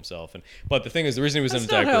would kill himself. But the thing is, the reason he was That's in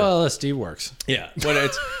a not diaper. how LSD works. Yeah, but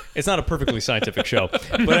it's not a perfectly scientific show.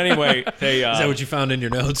 But anyway, they Is that what you found in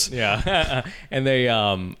your notes? yeah, and they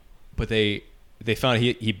found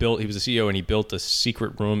he was a CEO, and he built a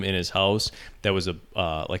secret room in his house that was a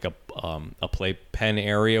playpen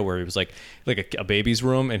area where it was like a baby's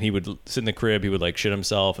room, and he would sit in the crib, he would like shit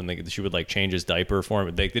himself, and she would like change his diaper for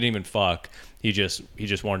him. They didn't even fuck. He just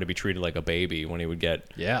wanted to be treated like a baby when he would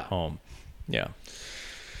get home. Yeah.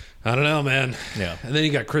 I don't know, man. Yeah. And then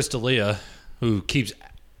you got Chris D'Elia, who keeps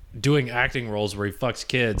doing acting roles where he fucks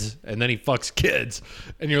kids, and then he fucks kids,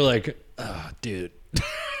 and you're like, dude.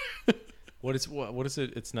 What is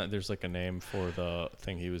it? It's not. There's like a name for the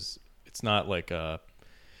thing he was. It's not like a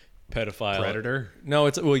pedophile Predator? No,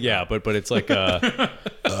 it's but it's like a.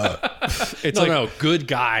 It's No, good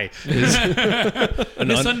guy is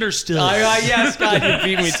Misunderstood. Yes, God, you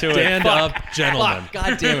beat me to it. stand Fuck. up gentleman. Fuck,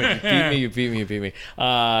 God damn it! You beat me.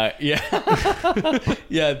 Yeah.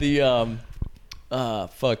 The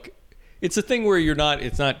fuck. It's a thing where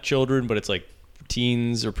it's not children, but it's like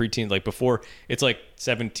teens or preteens. Like before, it's like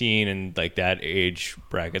 17 and like that age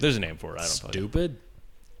bracket. There's a name for it. I don't know. Stupid?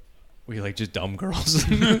 We like just dumb girls.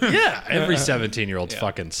 Yeah, every 17-year-old's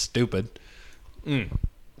fucking stupid. Yeah,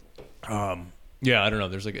 I don't know.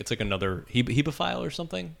 There's like it's like another hebephile or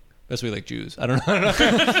something. That's why we like Jews. I don't know.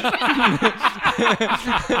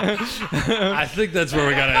 I think that's where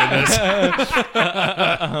we gotta end this.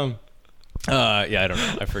 Yeah, I don't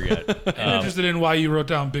know. I forget. I'm interested in why you wrote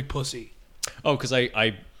down big pussy. Oh, because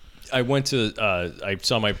I went to I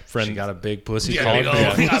saw my friend. She got a big pussy.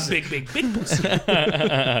 Big pussy.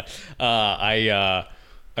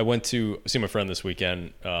 I went to see my friend this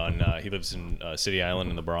weekend. He lives in City Island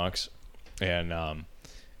in the Bronx, and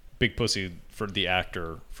Big Pussy for the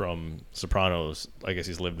actor from Sopranos. I guess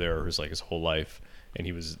he's lived there his whole life, and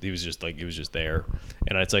he was just there,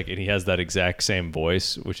 and it's like, and he has that exact same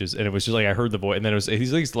voice, and it was just like I heard the voice, and then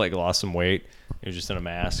he's like lost some weight. He was just in a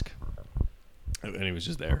mask, and he was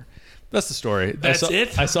just there. That's the story. That's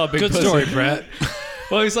it? I saw Big Good Pussy. story, Brett.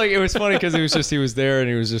 Well, it was funny because he was there and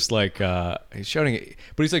he was just like he's shouting,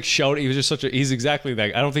 but he's like shouting. He was just he's exactly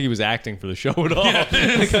that. I don't think he was acting for the show at all.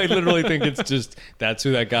 Like, I literally think it's just that's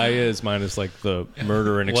who that guy is, minus like the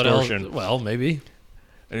murder and What else? extortion. Well, maybe.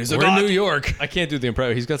 And he's We're in New York. I can't do the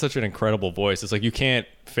impression. He's got such an incredible voice. It's like you can't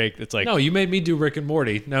fake. It's like No, you made me do Rick and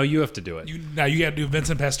Morty. Now you have to do it. Now you got to do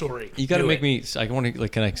Vincent Pastore. you got to Do make it. me. I want to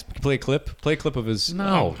like. Can I play a clip? Play a clip of his.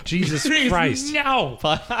 No, Jesus Christ. No.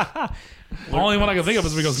 The only one I can think of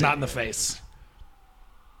is when he goes not in the face.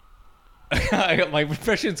 My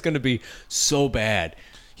impression's going to be so bad.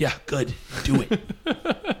 Yeah, good. Do it.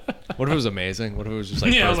 What if it was amazing? What if it was just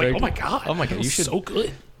like Yeah, I was like, perfect? oh my god. Oh my God, that was you should- so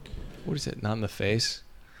good. What is it? Not in the face.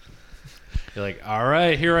 You're like, all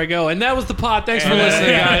right, here I go. And that was the pod. Thanks for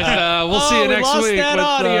listening, guys. We'll see you next week. That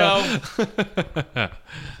audio.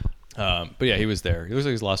 But yeah, he was there. He looks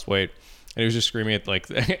like he's lost weight, and he was just screaming at like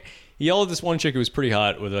he yelled at this one chick who was pretty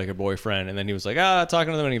hot with like a boyfriend, and then he was like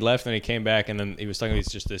talking to them, and he left, and he came back, and then he was talking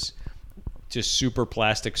to this super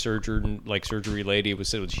plastic surgery lady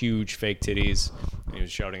with huge fake titties, and he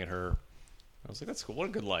was shouting at her. I was like, that's cool. What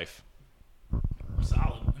a good life.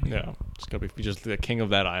 Solid. Yeah, it's gotta be just the king of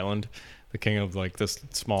that island, the king of like this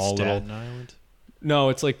small Staten little. Island. No,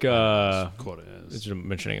 it's like Quote is. it's just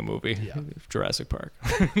mentioning a movie, Jurassic Park.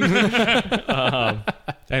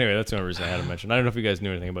 Anyway, that's the only reason I had to mention. I don't know if you guys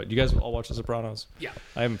knew anything about. You guys all watch The Sopranos? Yeah.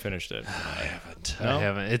 I haven't finished it. I haven't. No? I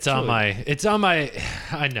haven't. It's on my.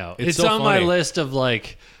 I know. It's It's so on my funny. list of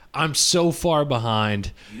like. I'm so far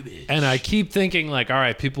behind, and I keep thinking like, all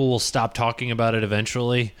right, people will stop talking about it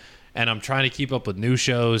eventually, and I'm trying to keep up with new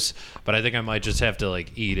shows, but I think I might just have to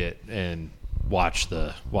like eat it and watch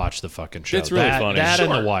the fucking show. It's really funny. That and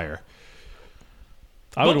Short. The Wire.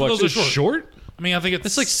 I would Both of watch those this. are Short? I mean, I think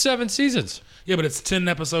It's like 7 seasons. yeah, but it's 10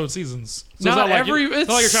 episode seasons. So Not it's like every- it's it's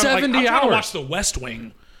not like you're trying to, 70 I'm trying to hours. watch The West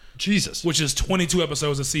Wing, Jesus. which is 22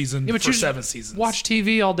 episodes a season Yeah, but for you 7 seasons. watch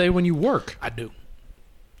TV all day when you work. I do.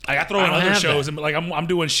 I throw I in don't other have shows, that. and like I'm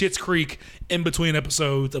doing Schitt's Creek in between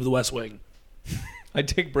episodes of The West Wing. I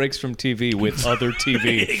take breaks from TV with other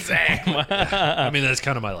TV. Exactly. I mean, that's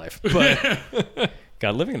kind of my life. But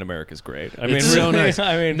God, living in America is great. I mean, it's so really, nice.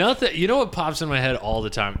 I mean, nothing. You know what pops in my head all the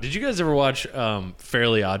time? Did you guys ever watch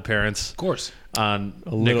Fairly Odd Parents Of course. on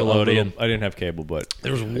a little- Nickelodeon? I didn't have cable, but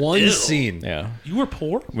There was one scene. yeah, You were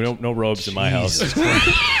poor? we don't no robes in my house. Jesus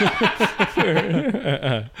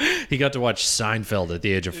He got to watch Seinfeld at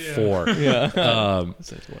the age of 4. Yeah.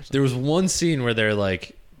 There was one scene where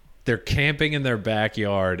they're camping in their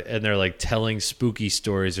backyard and they're like telling spooky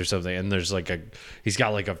stories or something, and there's like he's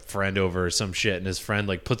got like a friend over or some shit, and his friend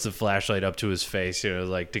like puts the flashlight up to his face,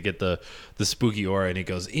 like to get the spooky aura, and he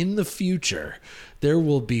goes, in the future there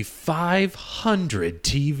will be 500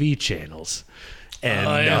 TV channels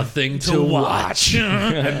and nothing to watch.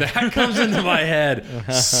 And that comes into my head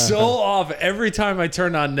so often. Every time I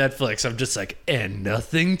turn on Netflix, I'm just like, and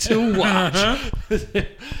nothing to watch.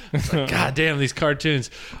 It's like, God damn, these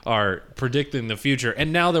cartoons are predicting the future.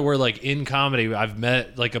 And now that we're like in comedy, I've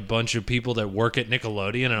met like a bunch of people that work at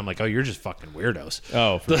Nickelodeon, and I'm like, oh, you're just fucking weirdos.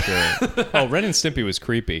 Oh, for sure. Oh, Ren and Stimpy was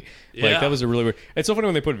creepy. Like Yeah. that was a really weird. It's so funny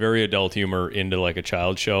when they put very adult humor into like a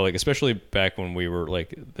child show, like especially back when we were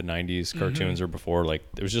like the '90s cartoons or before. Like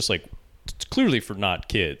it was just like clearly for not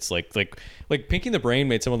kids. Like Pinky and the Brain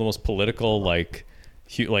made some of the most political like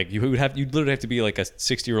you'd literally have to be like a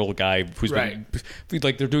 60-year-old guy who's been,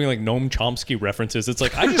 like they're doing like Noam Chomsky references. It's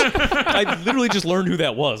like I literally just learned who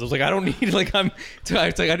that was. I was like, I don't need like it's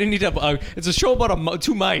like I didn't need to. It's a show about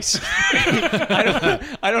two mice.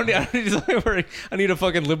 I don't need. I need a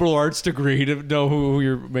fucking liberal arts degree to know who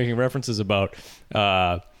you're making references about.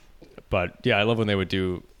 But yeah, I love when they would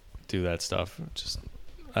do that stuff. Just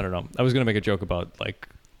I don't know. I was gonna make a joke about like.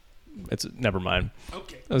 It's never mind.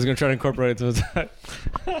 Okay. I was gonna try to incorporate it into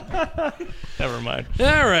that. Never mind. All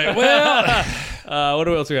right, well, What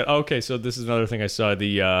else we got? Okay, so this is another thing I saw.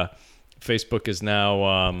 The Facebook is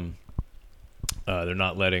now they're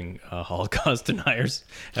not letting Holocaust deniers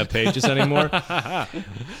have pages anymore.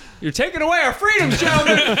 You're taking away our freedoms,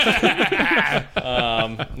 gentlemen.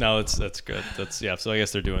 No, that's good. So I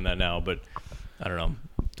guess they're doing that now, but I don't know.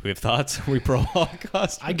 Do we have thoughts? Are we pro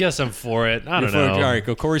Holocaust? I guess I'm for it. I don't You're know. for- all right,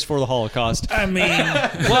 go. Corey's for the Holocaust. I mean,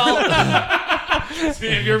 Well, if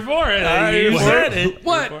you're for it, you you for said it. it.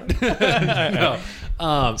 what? No.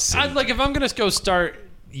 I'd like if I'm gonna go start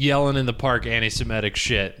yelling in the park anti-Semitic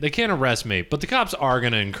shit, they can't arrest me, but the cops are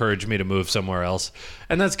gonna encourage me to move somewhere else,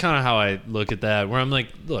 and that's kind of how I look at that. Where I'm like,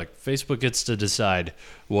 look, Facebook gets to decide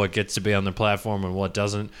what gets to be on their platform and what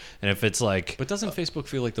doesn't, and if it's like, But doesn't Facebook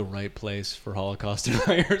feel like the right place for Holocaust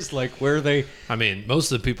deniers? Like where they I mean,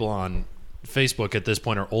 most of the people on Facebook at this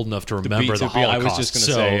point are old enough to remember the to be- I Holocaust. was just gonna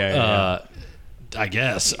so, say, yeah. I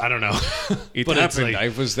guess I don't know, it but it's happened. like, I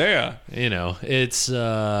was there. it's.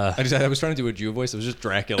 I was trying to do a Jew voice. It was just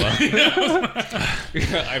Dracula.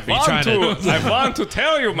 I want to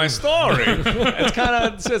tell you my story.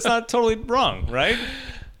 It's not totally wrong, right?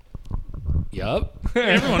 Yup.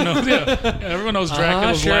 Everyone knows. Yeah, everyone knows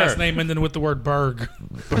Dracula's sure. last name ending with the word Berg.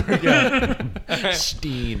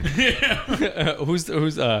 Steen. Who's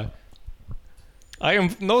I am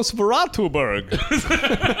Nosferatuberg.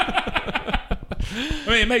 I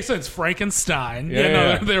mean, it makes sense. Frankenstein.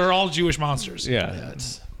 Yeah. They were all Jewish monsters. Yeah.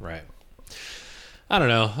 That's right. I don't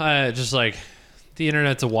know. I just like the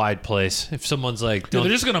internet's a wide place. If someone's like, Dude, don't,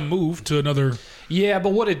 they're just gonna move to another. yeah, but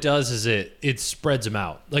what it does is it spreads them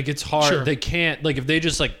out. Like it's hard. Sure. They can't like if they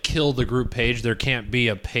just like kill the group page, there can't be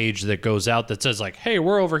a page that goes out that says like, hey,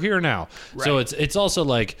 we're over here now. So it's also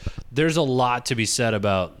like there's a lot to be said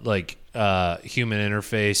about like human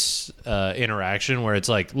interface interaction where it's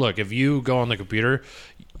like, look, if you go on the computer,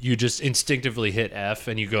 you just instinctively hit F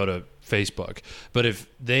and you go to Facebook. But if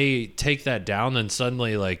they take that down, then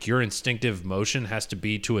suddenly like your instinctive motion has to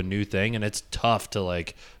be to a new thing, and it's tough to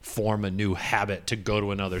like form a new habit to go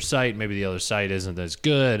to another site. Maybe the other site isn't as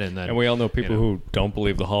good, and then And we all know people who don't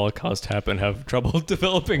believe the Holocaust happened have trouble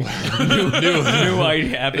developing new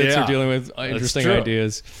habits Yeah. or dealing with interesting true.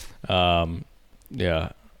 ideas. Yeah,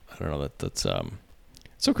 I don't know. That's it's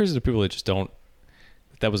so crazy to people that just don't.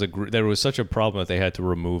 That was such a problem that they had to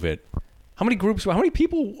remove it. How many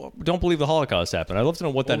people don't believe the Holocaust happened? I'd love to know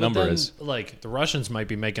what that Well, but number then, is. Like the Russians might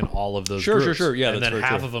be making all of those. Sure, groups, yeah, and that's then very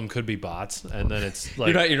half true. of them could be bots, and then it's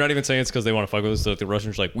like You're not even saying it's because they want to fuck with us. So the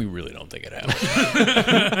Russians are like, we really don't think it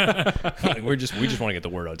happened. Like, we just want to get the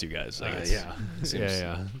word out to you guys. Like,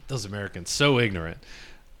 yeah. Those Americans so ignorant.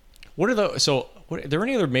 What are are there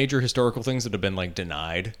any other major historical things that have been like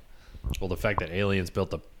denied? Well, the fact that aliens built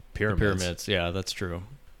the pyramids. Pyramids. Yeah, that's true.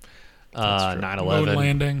 9/11, Moon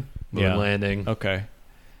landing, moon Yeah. landing, Okay.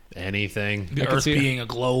 anything. the can Earth see it. being a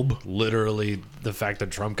globe. Literally, the fact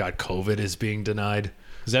that Trump got COVID is being denied.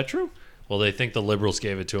 Is that true? Well, they think the liberals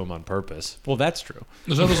gave it to him on purpose. Well, that's true.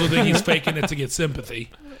 There's others who think he's faking it to get sympathy.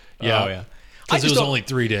 Yeah, Oh, yeah. I because it just was don't- only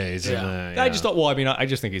 3 days. Yeah. And, I just thought. Well, I mean, I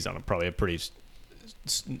just think he's on probably a pretty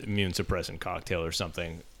immune suppressant cocktail or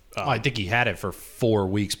something. I think he had it for 4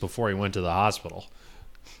 weeks before he went to the hospital.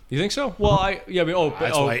 You think so? Well, I mean,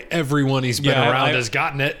 That's why everyone he's been Yeah, around I- has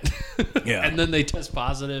gotten it. Yeah. And then they test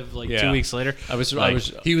positive like Yeah. 2 weeks later. I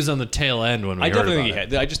He was on the tail end when we I heard definitely about think he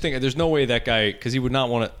it. had. I just think there's no way that guy, because he would not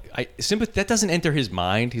want to. Sympathy that doesn't enter his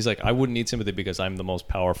mind. He's like, I wouldn't need sympathy because I'm the most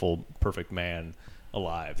powerful, perfect man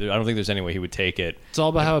alive. I don't think there's any way he would take it. It's all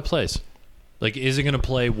about how it plays. Like, is it going to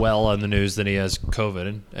play well on the news that he has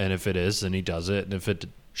COVID? And if it is, then he does it. And if it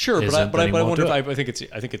Sure, isn't, but then I he won't wonder do if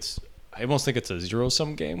it. I almost think it's a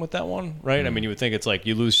zero-sum game with that one, right? I mean, you would think it's like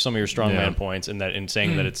you lose some of your strongman Yeah. points in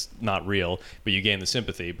saying that it's not real, but you gain the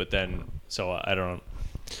sympathy. But then, so I don't know.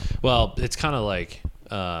 Well, it's kind of like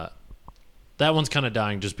that one's kind of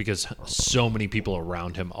dying just because so many people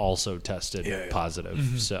around him also tested positive.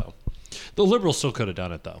 So the liberals still could have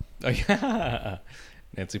done it, though. Oh, yeah.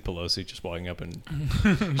 Nancy Pelosi just walking up and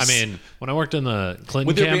I mean, when I worked in the Clinton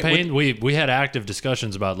Would there be- campaign, we had active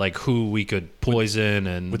discussions about like who we could poison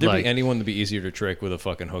and would there like be anyone to be easier to trick with a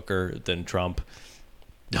fucking hooker than Trump?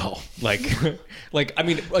 no. Like, I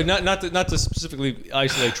mean, not to specifically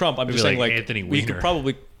isolate Trump. I'm just be saying, like like, Anthony we could Weiner.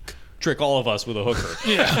 probably trick all of us with a hooker.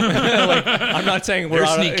 Yeah, like, I'm not saying we're They're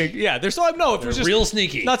out sneaky. yeah, there's no. If it was just real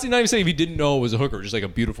sneaky. not even saying if you didn't know it was a hooker, just like a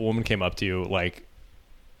beautiful woman came up to you, like.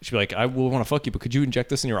 She'd be like, I will want to fuck you, but could you inject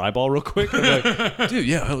this in your eyeball real quick? And I'd be like, dude,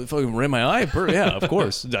 yeah, hell, if I ran my eye, yeah, of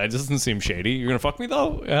course. That doesn't seem shady. You're going to fuck me,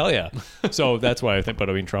 though? Hell yeah. So that's why I think, but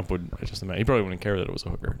I mean, Trump would, just imagine, he probably wouldn't care that it was a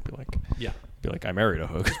hooker. He'd be like, I married a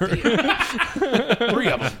hooker. 3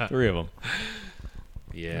 of them. 3 of them.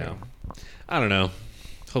 Yeah. I don't know.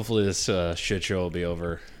 Hopefully this shit show will be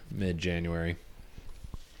over mid-January.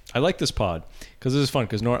 I like this pod because this is fun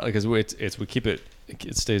because we keep it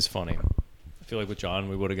stays funny. I feel like with John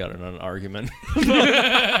we would have gotten in an argument. Would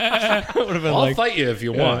have been I'll fight you if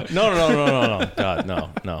you want. No. God,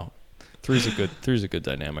 no. Three's a good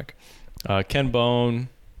dynamic. Ken Bone.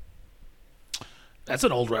 That's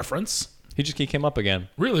an old reference. He came up again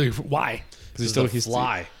Really? Why? because This is a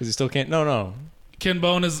fly. Because he still can't. No. Ken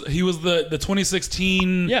Bone he was the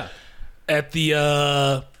 2016 Yeah. at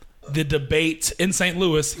the debate in St.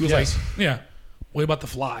 Louis. He was Yes. like, yeah, what about the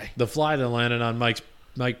fly? The fly that landed on Mike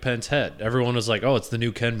Pence's head. Everyone was like, oh, it's the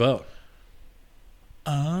new Ken Bone.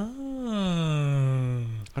 Oh.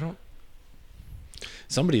 I don't.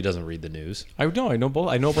 Somebody doesn't read the news. I know. I know both.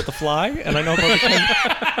 I know about the fly and I know about the Ken.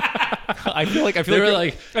 I feel like They were you're-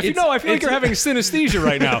 like, I feel like you're having synesthesia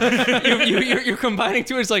right now. You're combining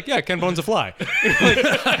two. It's like, yeah, Ken Bone's a fly.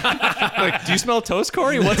 like, do you smell toast,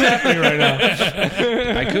 Corey? What's happening right now?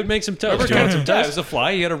 I could make some toast. Do you Ken, want some yeah, it toast? was a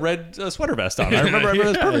fly. He had a red sweater vest on. I remember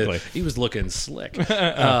this perfectly. He was looking slick.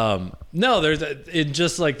 No, there's it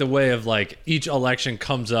just like the way of like each election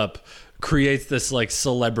comes up creates this like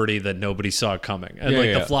celebrity that nobody saw coming, and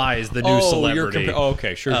Yeah. the fly is the new celebrity.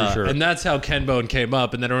 Okay, sure. And that's how Ken Bone came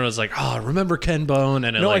up, and then everyone was like, "Oh, remember Ken Bone?"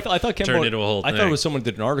 And it, No, like, I thought Ken turned Bone. into a whole I thing. thought it was someone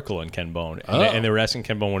did an article on Ken Bone, and, Oh. and they were asking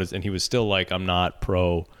Ken Bone what is, and he was still like, "I'm not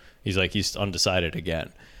pro." He's like, he's undecided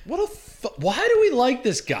again what a. Why do we like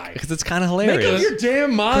this guy? because it's kind of Make hilarious. up your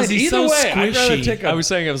damn mind. 'Cause he's Either so way, I'd rather squishy. take I a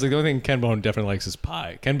was like the only thing Ken Bone definitely likes is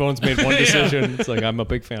pie. Ken Bone's made one decision. It's like I'm a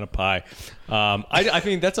big fan of pie. I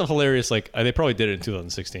think that's a hilarious. Like they probably did it in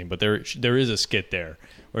 2016, but there is a skit there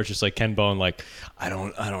where it's just like Ken Bone like I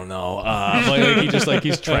don't know. Like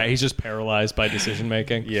he's just paralyzed by decision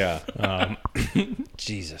making. Yeah.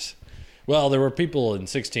 Jesus. Well, there were people in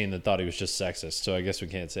 16 that thought he was just sexist, so I guess we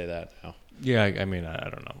can't say that now. Yeah, I mean I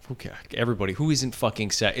don't know. Who cares? Everybody who isn't fucking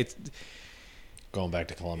set. It's Going back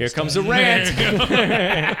to Columbus. here comes the rant.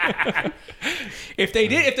 If the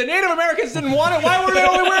Native Americans didn't want it, why were they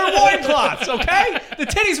only wearing loincloths? Okay, the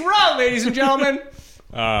titties were out, ladies and gentlemen.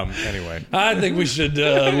 Anyway, I think we should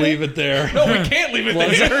leave it there. No, we can't leave it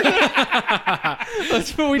there.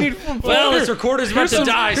 that's what we need. Well, this recorder's about to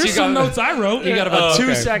die. So Here's some notes I wrote. You got about 2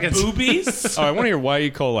 okay. seconds. Boobies. Oh, I want to hear why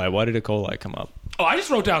E. coli. Why did E. coli come up? Oh, I just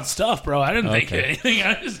wrote down stuff, bro. I didn't think of Okay. anything.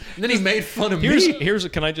 I just And then he made fun of Here's me. here's.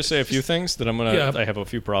 Can I just say a few things that Yeah. I have a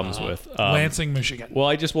few problems with. Lansing, Michigan.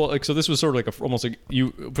 Well, so this was sort of like almost like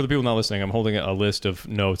you for the people not listening. I'm holding a list of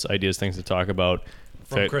notes, ideas, things to talk about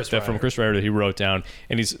From Chris from Ryder. Chris Ryder that he wrote down,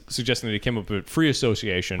 and he's suggesting that he came up with free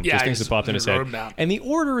association, Yeah, just I things that just popped in his wrote head. them down. And the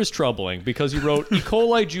order is troubling because he wrote E.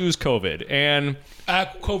 coli, Jews, COVID, and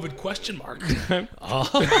COVID question mark.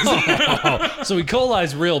 So E.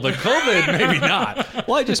 coli's real, but COVID maybe not.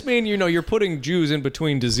 well, I just mean you're putting Jews in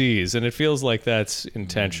between disease, and it feels like that's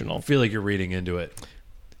intentional. I feel like you're reading into it.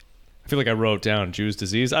 I feel like I wrote down Jews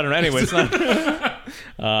disease. I don't know. Anyway, it's not.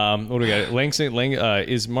 What do we got?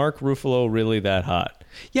 Is Mark Ruffalo really that hot?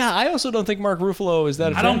 Yeah, I also don't think Mark Ruffalo is that I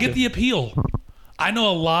attractive. don't get the appeal. I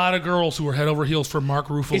know a lot of girls who are head over heels for Mark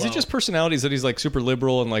Ruffalo. Is it just personalities that he's like super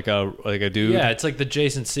liberal and like a dude? Yeah, it's like the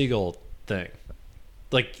Jason Segel thing.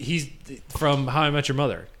 Like he's from How I Met Your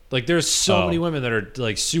Mother. Like there's so Oh. many women that are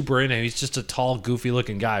like super into him. He's just a tall, goofy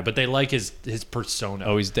looking guy, but they like his persona.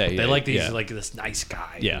 Oh, he's dead. They like that he's yeah. like this nice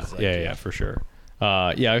guy. Yeah, He's like, yeah, for sure.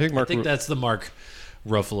 Yeah, I think Mark I think that's the Mark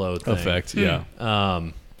Ruffalo thing. effect. Yeah,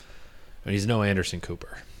 And he's no Anderson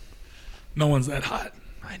Cooper. no one's that hot.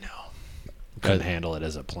 I know. Couldn't handle it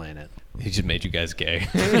as a planet. he just made you guys gay.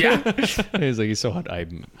 Yeah. He's like he's so hot.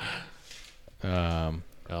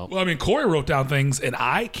 Well, I mean, Corey wrote down things, and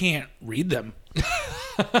I can't read them.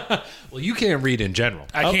 Well, you can't read in general.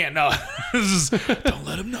 I can't. No. This is, don't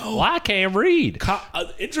let him know. I can't read.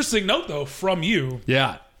 Interesting note, though, from you.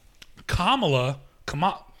 Yeah. Kamala.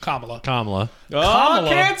 Kamala. Kamala.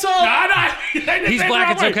 cancel! He's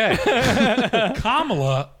black. It's okay.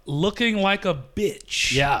 Kamala looking like a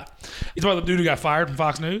bitch. Yeah. He's about the dude who got fired from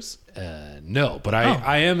Fox News. No, but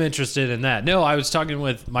I am interested in that. No, I was talking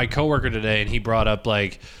with my coworker today, and he brought up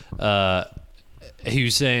like he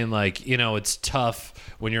was saying like it's tough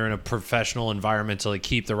when you're in a professional environment to like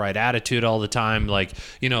keep the right attitude all the time. Like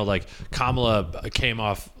like Kamala came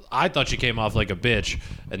off. I thought she came off like a bitch,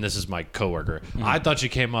 and this is my coworker. I thought she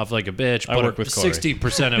came off like a bitch, I work but with Corey.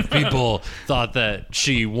 60% of people thought that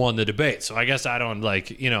she won the debate. So I guess I don't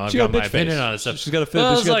like I've She got got a my bitch opinion face. on this stuff. She's got a Well,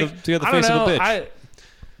 I she was got the I don't face of a know. bitch.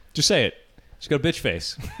 Just say it. She's got a bitch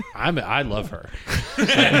face. I love her.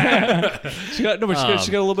 She got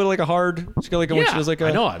she got a little bit of like a hard. She got like when she does like a.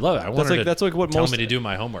 I know, I love it. I want her to that's like what tell most me to do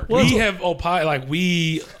my homework. We have opined, like,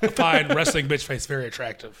 we find wrestling bitch face very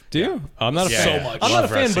attractive. Do you? I'm not a Yeah, fan. so much. I'm not a Love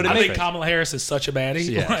fan, but wrestling it I makes think Kamala Harris is such a baddie.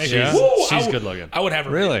 Yeah, Like, she's- woo, she's I would- good looking. I would have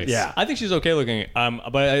her. really. Yeah. I think she's okay looking.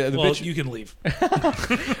 But the Well, bitch. you can leave.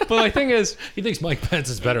 But my thing is, He thinks Mike Pence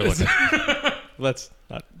is better looking. let's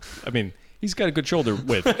not. I mean, he's got a good shoulder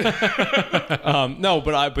width. No,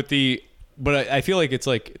 but I feel like it's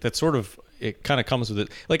like that sort of. It kind of comes with it.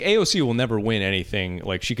 Like AOC will never win anything.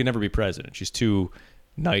 Like she can never be president. She's too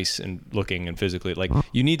nice and looking and physically. Like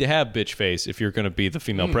you need to have bitch face if you're going to be the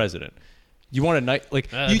female president. You want a nice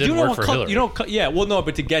like you didn't don't work for Hillary. you don't yeah well no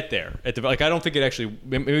but to get there like I don't think it actually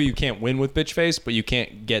maybe you can't win with bitch face but you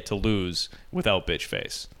can't get to lose without bitch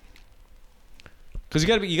face because you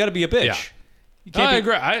got to be a bitch. Yeah. You can't I be-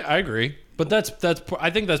 agree. I agree. But that's I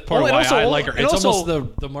think that's part Oh, of and why also- I like her. and It's also-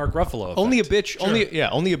 almost the Mark Ruffalo effect. Only a bitch.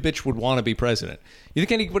 Only a bitch would want to be president. You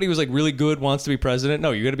think anybody who's like really good wants to be president?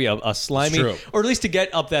 No, you got to be a slimy, true. or at least to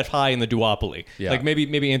get up that high in the duopoly. Yeah. Like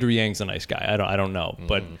maybe Andrew Yang's a nice guy. I don't know,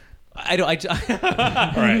 but I don't.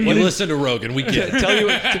 All right, you listen to Rogan. We get it. tell you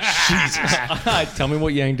what. Jesus, tell me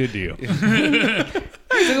what Yang did to you.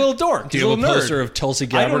 He's a little dork. Do He's you a have a little poster nerd. of Tulsi I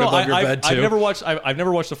don't Gabbard know. above your bed too? I've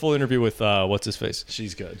never watched a full interview with what's his face.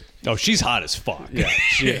 She's good. Oh, she's hot as fuck. Yeah,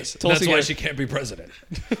 she is. Tulsi That's why Gabbard. she can't be president.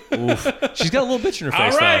 She's got a little bitch in her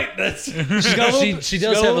face. All right, that's she's got a little- she she's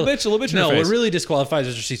does got a have little bitch in her No, face. what really disqualifies her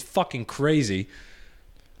is she's fucking crazy.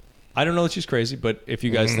 I don't know that she's crazy, but if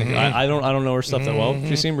you guys think I don't know her stuff that well.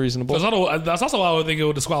 She seemed reasonable. That's also why I would think it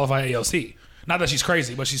would disqualify AOC. Not that she's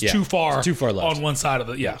crazy, but she's Yeah, too far she's too far left. on one side of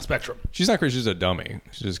the spectrum. She's not crazy. She's a dummy.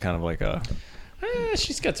 She's just kind of like a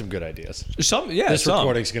She's got some good ideas. some. Yeah, This some.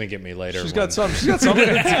 recording's gonna get me later. She's when- got some. She's got some.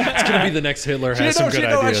 It's gonna be the next Hitler has some good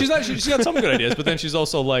ideas. She's got some good ideas, but then she's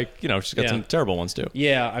also like she's got Yeah. some terrible ones too.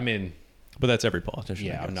 Yeah, I mean, But that's every politician. I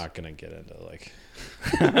yeah, guess. I'm not gonna get into like.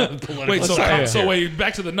 Wait, so sorry. wait,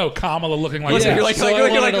 back to the note. Kamala looking like Listen, Yeah. you're like, So you're I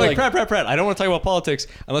like, wanted to, like- Pratt. I don't want to talk about politics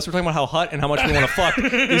unless we're talking about how hot and how much we want to fuck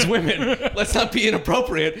these women. Let's not be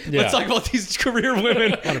inappropriate. Yeah. Let's talk about these career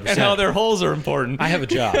women and how their holes are important. I have a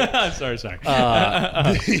job. sorry.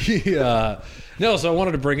 No, so I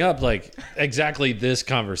wanted to bring up like exactly this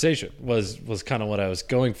conversation was kind of what I was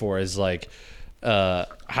going for is like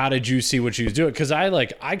how did you see what she was doing? Because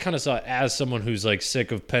I kind of saw it as someone who's like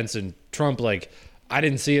sick of Pence and Trump. Like I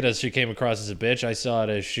didn't see it as she came across as a bitch. I saw it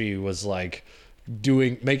as she was like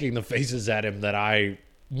making the faces at him that I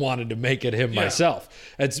wanted to make at him myself.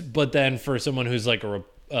 But then for someone who's like a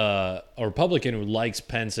Republican who likes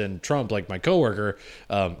Pence and Trump, like my coworker,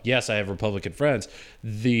 yes, I have Republican friends.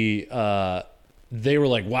 They were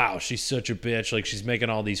like, wow, she's such a bitch. Like, she's making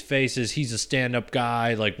all these faces. He's a stand-up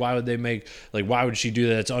guy. Like, why would she do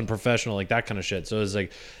that? It's unprofessional, like that kind of shit. So it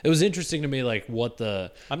was interesting to me, like what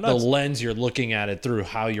the lens you're looking at it through,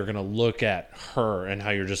 how you're going to look at her and how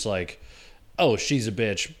you're just like, oh, she's a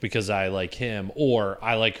bitch because I like him, or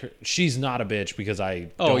I like her. She's not a bitch because I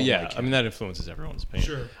don't like him. I mean, that influences everyone's opinion.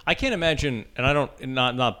 Sure. I can't imagine, and I don't,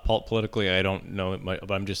 not politically, I don't know it,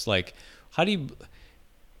 but I'm just like, how do you,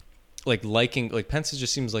 like Pence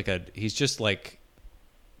just seems like he's just like,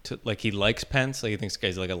 he likes Pence, like he thinks the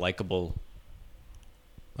guy's like a likable,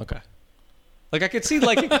 okay. Like I could see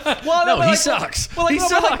like, well, No, he like, sucks. Well, like, He no,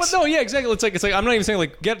 sucks. But no, yeah, exactly. It's like I'm not even saying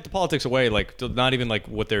like get the politics away, like not even like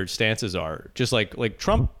what their stances are. Just like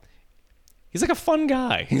Trump, he's like a fun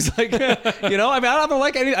guy. He's like, you know, I mean, I don't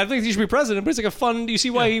like any. I think he should be president, but it's like a fun. Do you see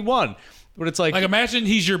why he won? But it's like imagine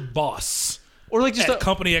he's your boss. Or like just at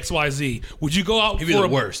company XYZ. Would you go out He'd be for the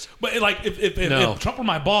worst. But like if No. Trump were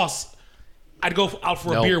my boss, I'd go out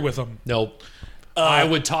for a Nope. beer with him. Nope. I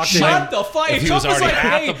would talk to him. Shut the fuck! If he Trump was already like,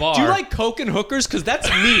 at hey, the bar. do you like coke and hookers? Because that's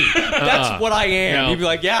me. That's what I am. No. You'd be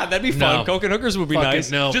like, yeah, that'd be fun. No. Coke and hookers would be Fucking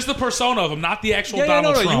nice. no. Just the persona of him, not the actual Yeah,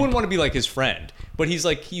 Donald Trump. You wouldn't want to be like his friend, but he's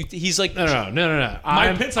like he's like No.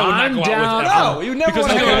 Mike Pence, I would not go out with down. ever. No, you never because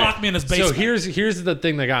wanna he's go gonna out. lock me in his So basement. here's the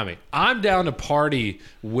thing that got me. I'm down to party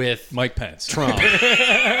with Mike Pence Trump.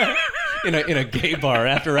 in a gay bar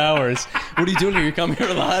after hours. What are you doing here? You come here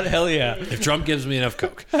a lot? Hell yeah. If Trump gives me enough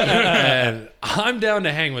coke, and I'm down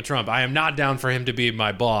to hang with Trump. I am not down for him to be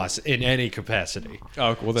my boss in any capacity.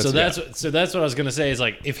 Oh, well, That's what I was gonna say. Is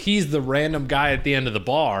like if he's the random guy at the end of the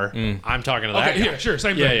bar, I'm talking to that Okay, guy. yeah, sure,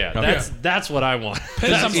 same Yeah, thing. yeah. Okay. That's what I want. Pence, I'm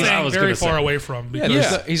That's what I staying was very gonna far say. away from. Yeah,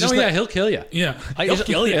 Because, he's just he'll kill you. yeah. He'll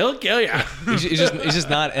kill you. He'll kill you. He's just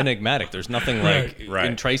not enigmatic. There's nothing like Right.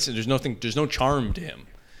 enticing. There's no charm to him.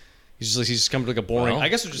 He's just comes like a boring. Well, I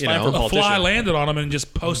guess it's just you fine know, for a A politician. fly landed on him and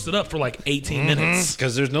just posted up for like 18 minutes.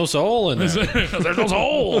 Because there's no soul in there. There's no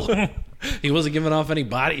hole. He wasn't giving off any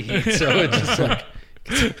body heat, so it just like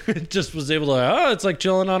it just was able to. It's like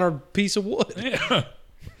chilling on a piece of wood.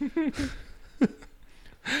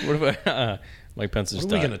 What about Mike Pence is What are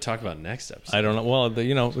we died? going to talk about next episode? I don't know. Well, with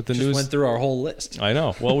the Just news, went through our whole list. I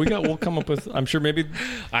know. Well, we'll come up with. I'm sure maybe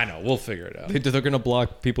I know. We'll figure it out. they're going to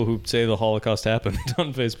block people who say the Holocaust happened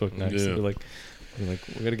on Facebook next. Yeah. They'll be like,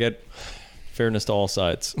 we got to get fairness to all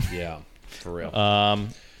sides. Yeah, for real.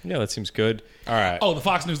 Yeah, that seems good. All right. Oh, the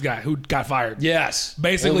Fox News guy who got fired. yes.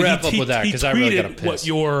 Basically, we'll wrap he up with that he because I really got to tweeted piss. what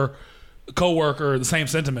your coworker, the same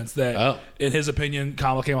sentiments that, Oh. in his opinion,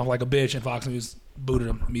 Kamala came off like a bitch, and Fox News booted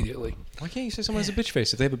him immediately. Why can't you say someone has a bitch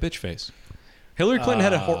face if they have a bitch face? Hillary Clinton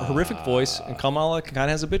had a horrific voice, and Kamala kind of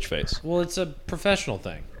has a bitch face. Well, it's a professional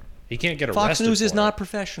thing. He can't get arrested. Fox News is for not it.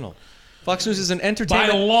 professional. Fox News is an By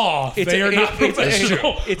entertainment. law, It's they a- are not it's a-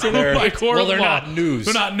 professional. it's an- By They're- court well, of they're law. not news.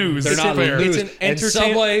 They're not news. They're It's not fair. news. It's an And entertain-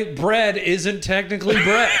 Subway bread isn't technically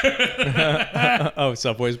bread. Oh,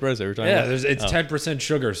 Subway's bread. We're talking Yeah, about. it's 10%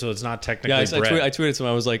 sugar, so it's not technically Yeah, bread. I tweeted something.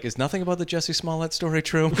 I was like, "Is nothing about the Jesse Smollett story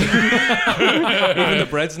true? Even the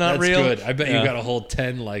bread's not That's real." good. I bet Yeah. you got a whole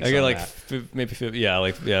 10 likes. I got on like that. maybe 50. Yeah,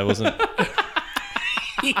 it wasn't.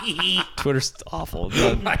 Twitter's awful.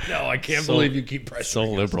 I know. I can't So- believe you keep pressuring. So us.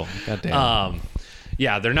 liberal. God damn.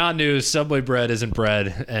 Yeah, they're not news. Subway bread isn't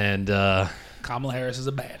bread, and Kamala Harris is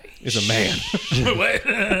a baddie. Is a man.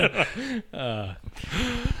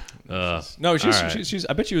 No, she's, all right. she's.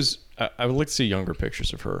 I bet she was. I would like to see younger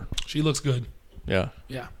pictures of her. She looks good. Yeah,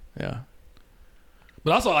 Yeah. yeah.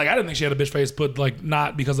 But also, like, I didn't think she had a bitch face, but, like,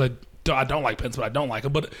 not because I don't like Pence, but I don't like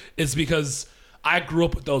him. But it's because I grew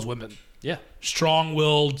up with those women. yeah,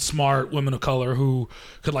 Strong-willed, smart women of color who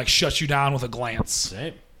could, like, shut you down with a glance.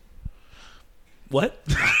 same. What?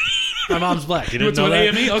 My mom's black. You You didn't went know to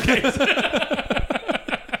an that?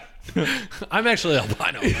 AME? Okay. I'm actually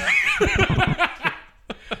albino.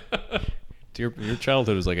 Your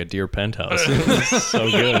childhood was like a deer penthouse. It was so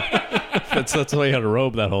good. That's why you had a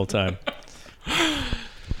robe that whole time.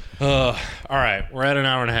 All right, we're at an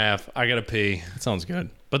hour and a half. I gotta pee, That sounds good.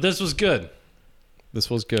 but this was good. This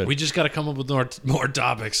was good. We just got to come up with more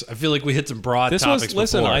topics. I feel like we hit some broad This topics was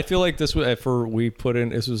listen. before. I feel like this was we put in.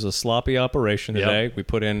 This was a sloppy operation today. Yep. We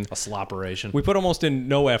put in. a sloperation. We put almost in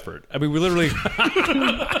no effort. I mean, we literally.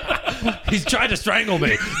 He's trying to strangle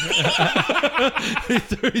me. he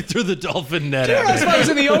threw the dolphin net at me. If I was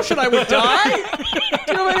in the ocean, I would die. Do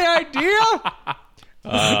you have any idea?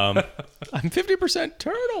 I'm 50%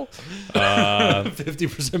 turtle.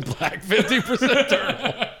 50% black, 50%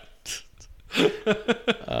 turtle.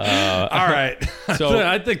 All right. So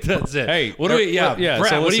I think that's it. hey, what do we? Yeah, yeah, Brad,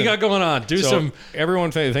 so what do you listen. got going on? Do So some.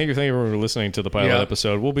 everyone, thank you everyone for listening to the pilot Yeah.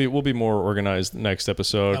 episode. We'll be more organized next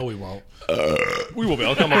episode. No, we won't. We will be.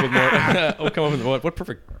 I'll come up with more. I'll come up with what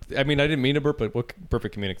perfect. I mean, I didn't mean to burp, but what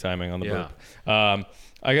perfect comedic timing on the Yeah. burp.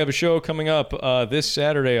 I have a show coming up this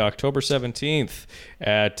Saturday, October 17th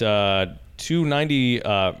at 290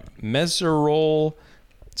 Meserole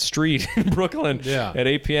Street in Brooklyn. Yeah. At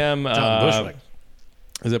 8 p.m. John Bushwick.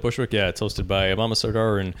 Is that Bushwick? Yeah, it's hosted by Obama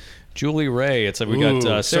Sardar and Julie Ray. It's like we Ooh,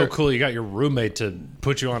 got so cool. You got your roommate to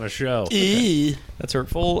put you on a show. That's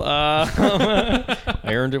hurtful. I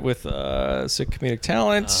earned it with sick comedic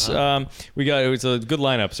talents. We got it was a good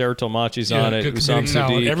lineup. Sarah Tolmachi's on it. good Usam comedic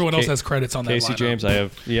talent. Sadiq, Everyone else has credits on that Casey lineup. James. I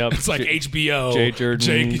have. Yep. It's like HBO, Jay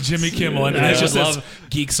Jordan, Jimmy Kimmel, and I it's just would this love-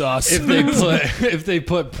 geek sauce. If they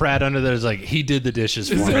put Pratt under there, it's like he did the dishes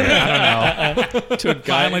for me. I don't know. took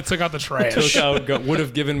guy Finally took out the trash. took out would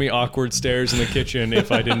have given me awkward stares in the kitchen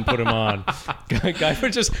if I didn't put him on. Guy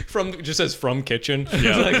would just says from kitchen.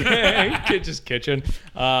 Yeah. Like hey, just kitchen.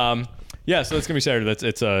 Yeah, so that's gonna be Saturday.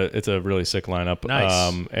 It's a really sick lineup.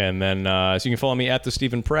 Nice. And then so you can follow me at the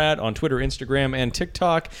Stephen Pratt on Twitter, Instagram, and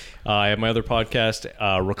TikTok. I have my other podcast,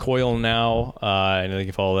 Recoil Now, and you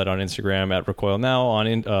can follow that on Instagram at Recoil Now,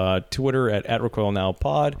 on Twitter at Recoil Now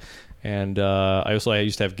Pod, and I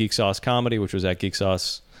used to have Geek Sauce Comedy, which was at Geek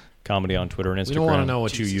Sauce Comedy on Twitter and Instagram. We don't want to know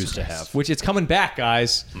what you used to have. Which it's coming back,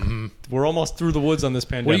 guys. We're almost through the woods on this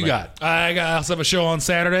pandemic. What do you got? I also have a show on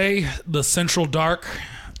Saturday, the Central Dark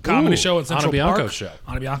comedy Ooh, show in Central Ana Bianco Park. show.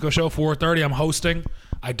 Ana Bianco show, 4:30. I'm hosting.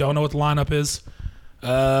 I don't know what the lineup is.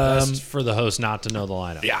 Best for the host not to know the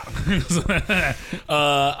lineup. Yeah.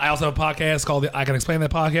 I also have a podcast called I Can Explain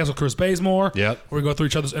That Podcast with Chris Bazemore. Yep. Where we go through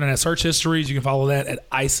each other's internet search histories. You can follow that at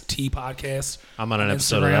Ice T Podcast. I'm on an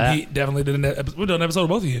episode Instagram. of that. He definitely did we've done an episode of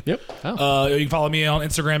both of you. Yep. You can follow me on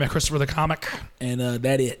Instagram at Christopher the Comic. And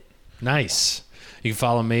that it. Nice. You can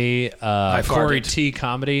follow me, Corey T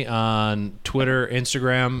Comedy, on Twitter,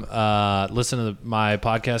 Instagram. Listen to my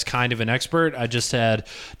podcast, Kind of an Expert. I just had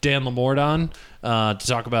Dan Lamort on to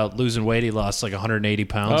talk about losing weight. He lost like 180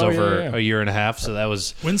 pounds over a year and a half. So that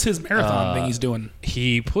was. When's his marathon thing he's doing?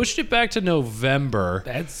 He pushed it back to November.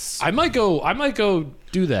 That's. I might go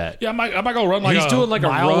do that. Yeah, I might go run like He's doing like a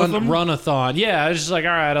mile with him. run-a-thon. Yeah, it's just like,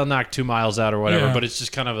 all right, I'll knock 2 miles out or whatever. Yeah. But it's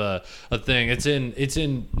just kind of a thing. It's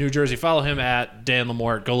in New Jersey. Follow him at Dan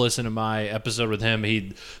Lamort. Go listen to my episode with him.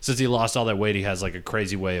 Since he lost all that weight, he has like a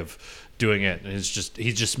crazy way of doing it. And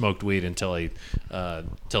he just smoked weed until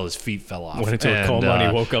his feet fell off. Went into a coma and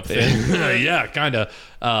he woke up thin. Yeah, kind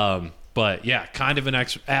of. But yeah, kind of an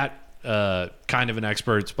expert,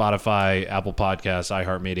 Spotify, Apple Podcasts,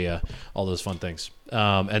 iHeartMedia, all those fun things.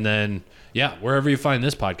 And then, yeah, wherever you find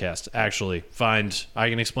this podcast, actually find I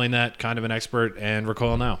Can Explain That, Kind of an Expert, and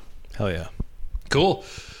Recoil Now. Hell yeah. Cool.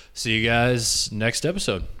 See you guys next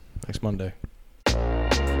episode. Next Monday.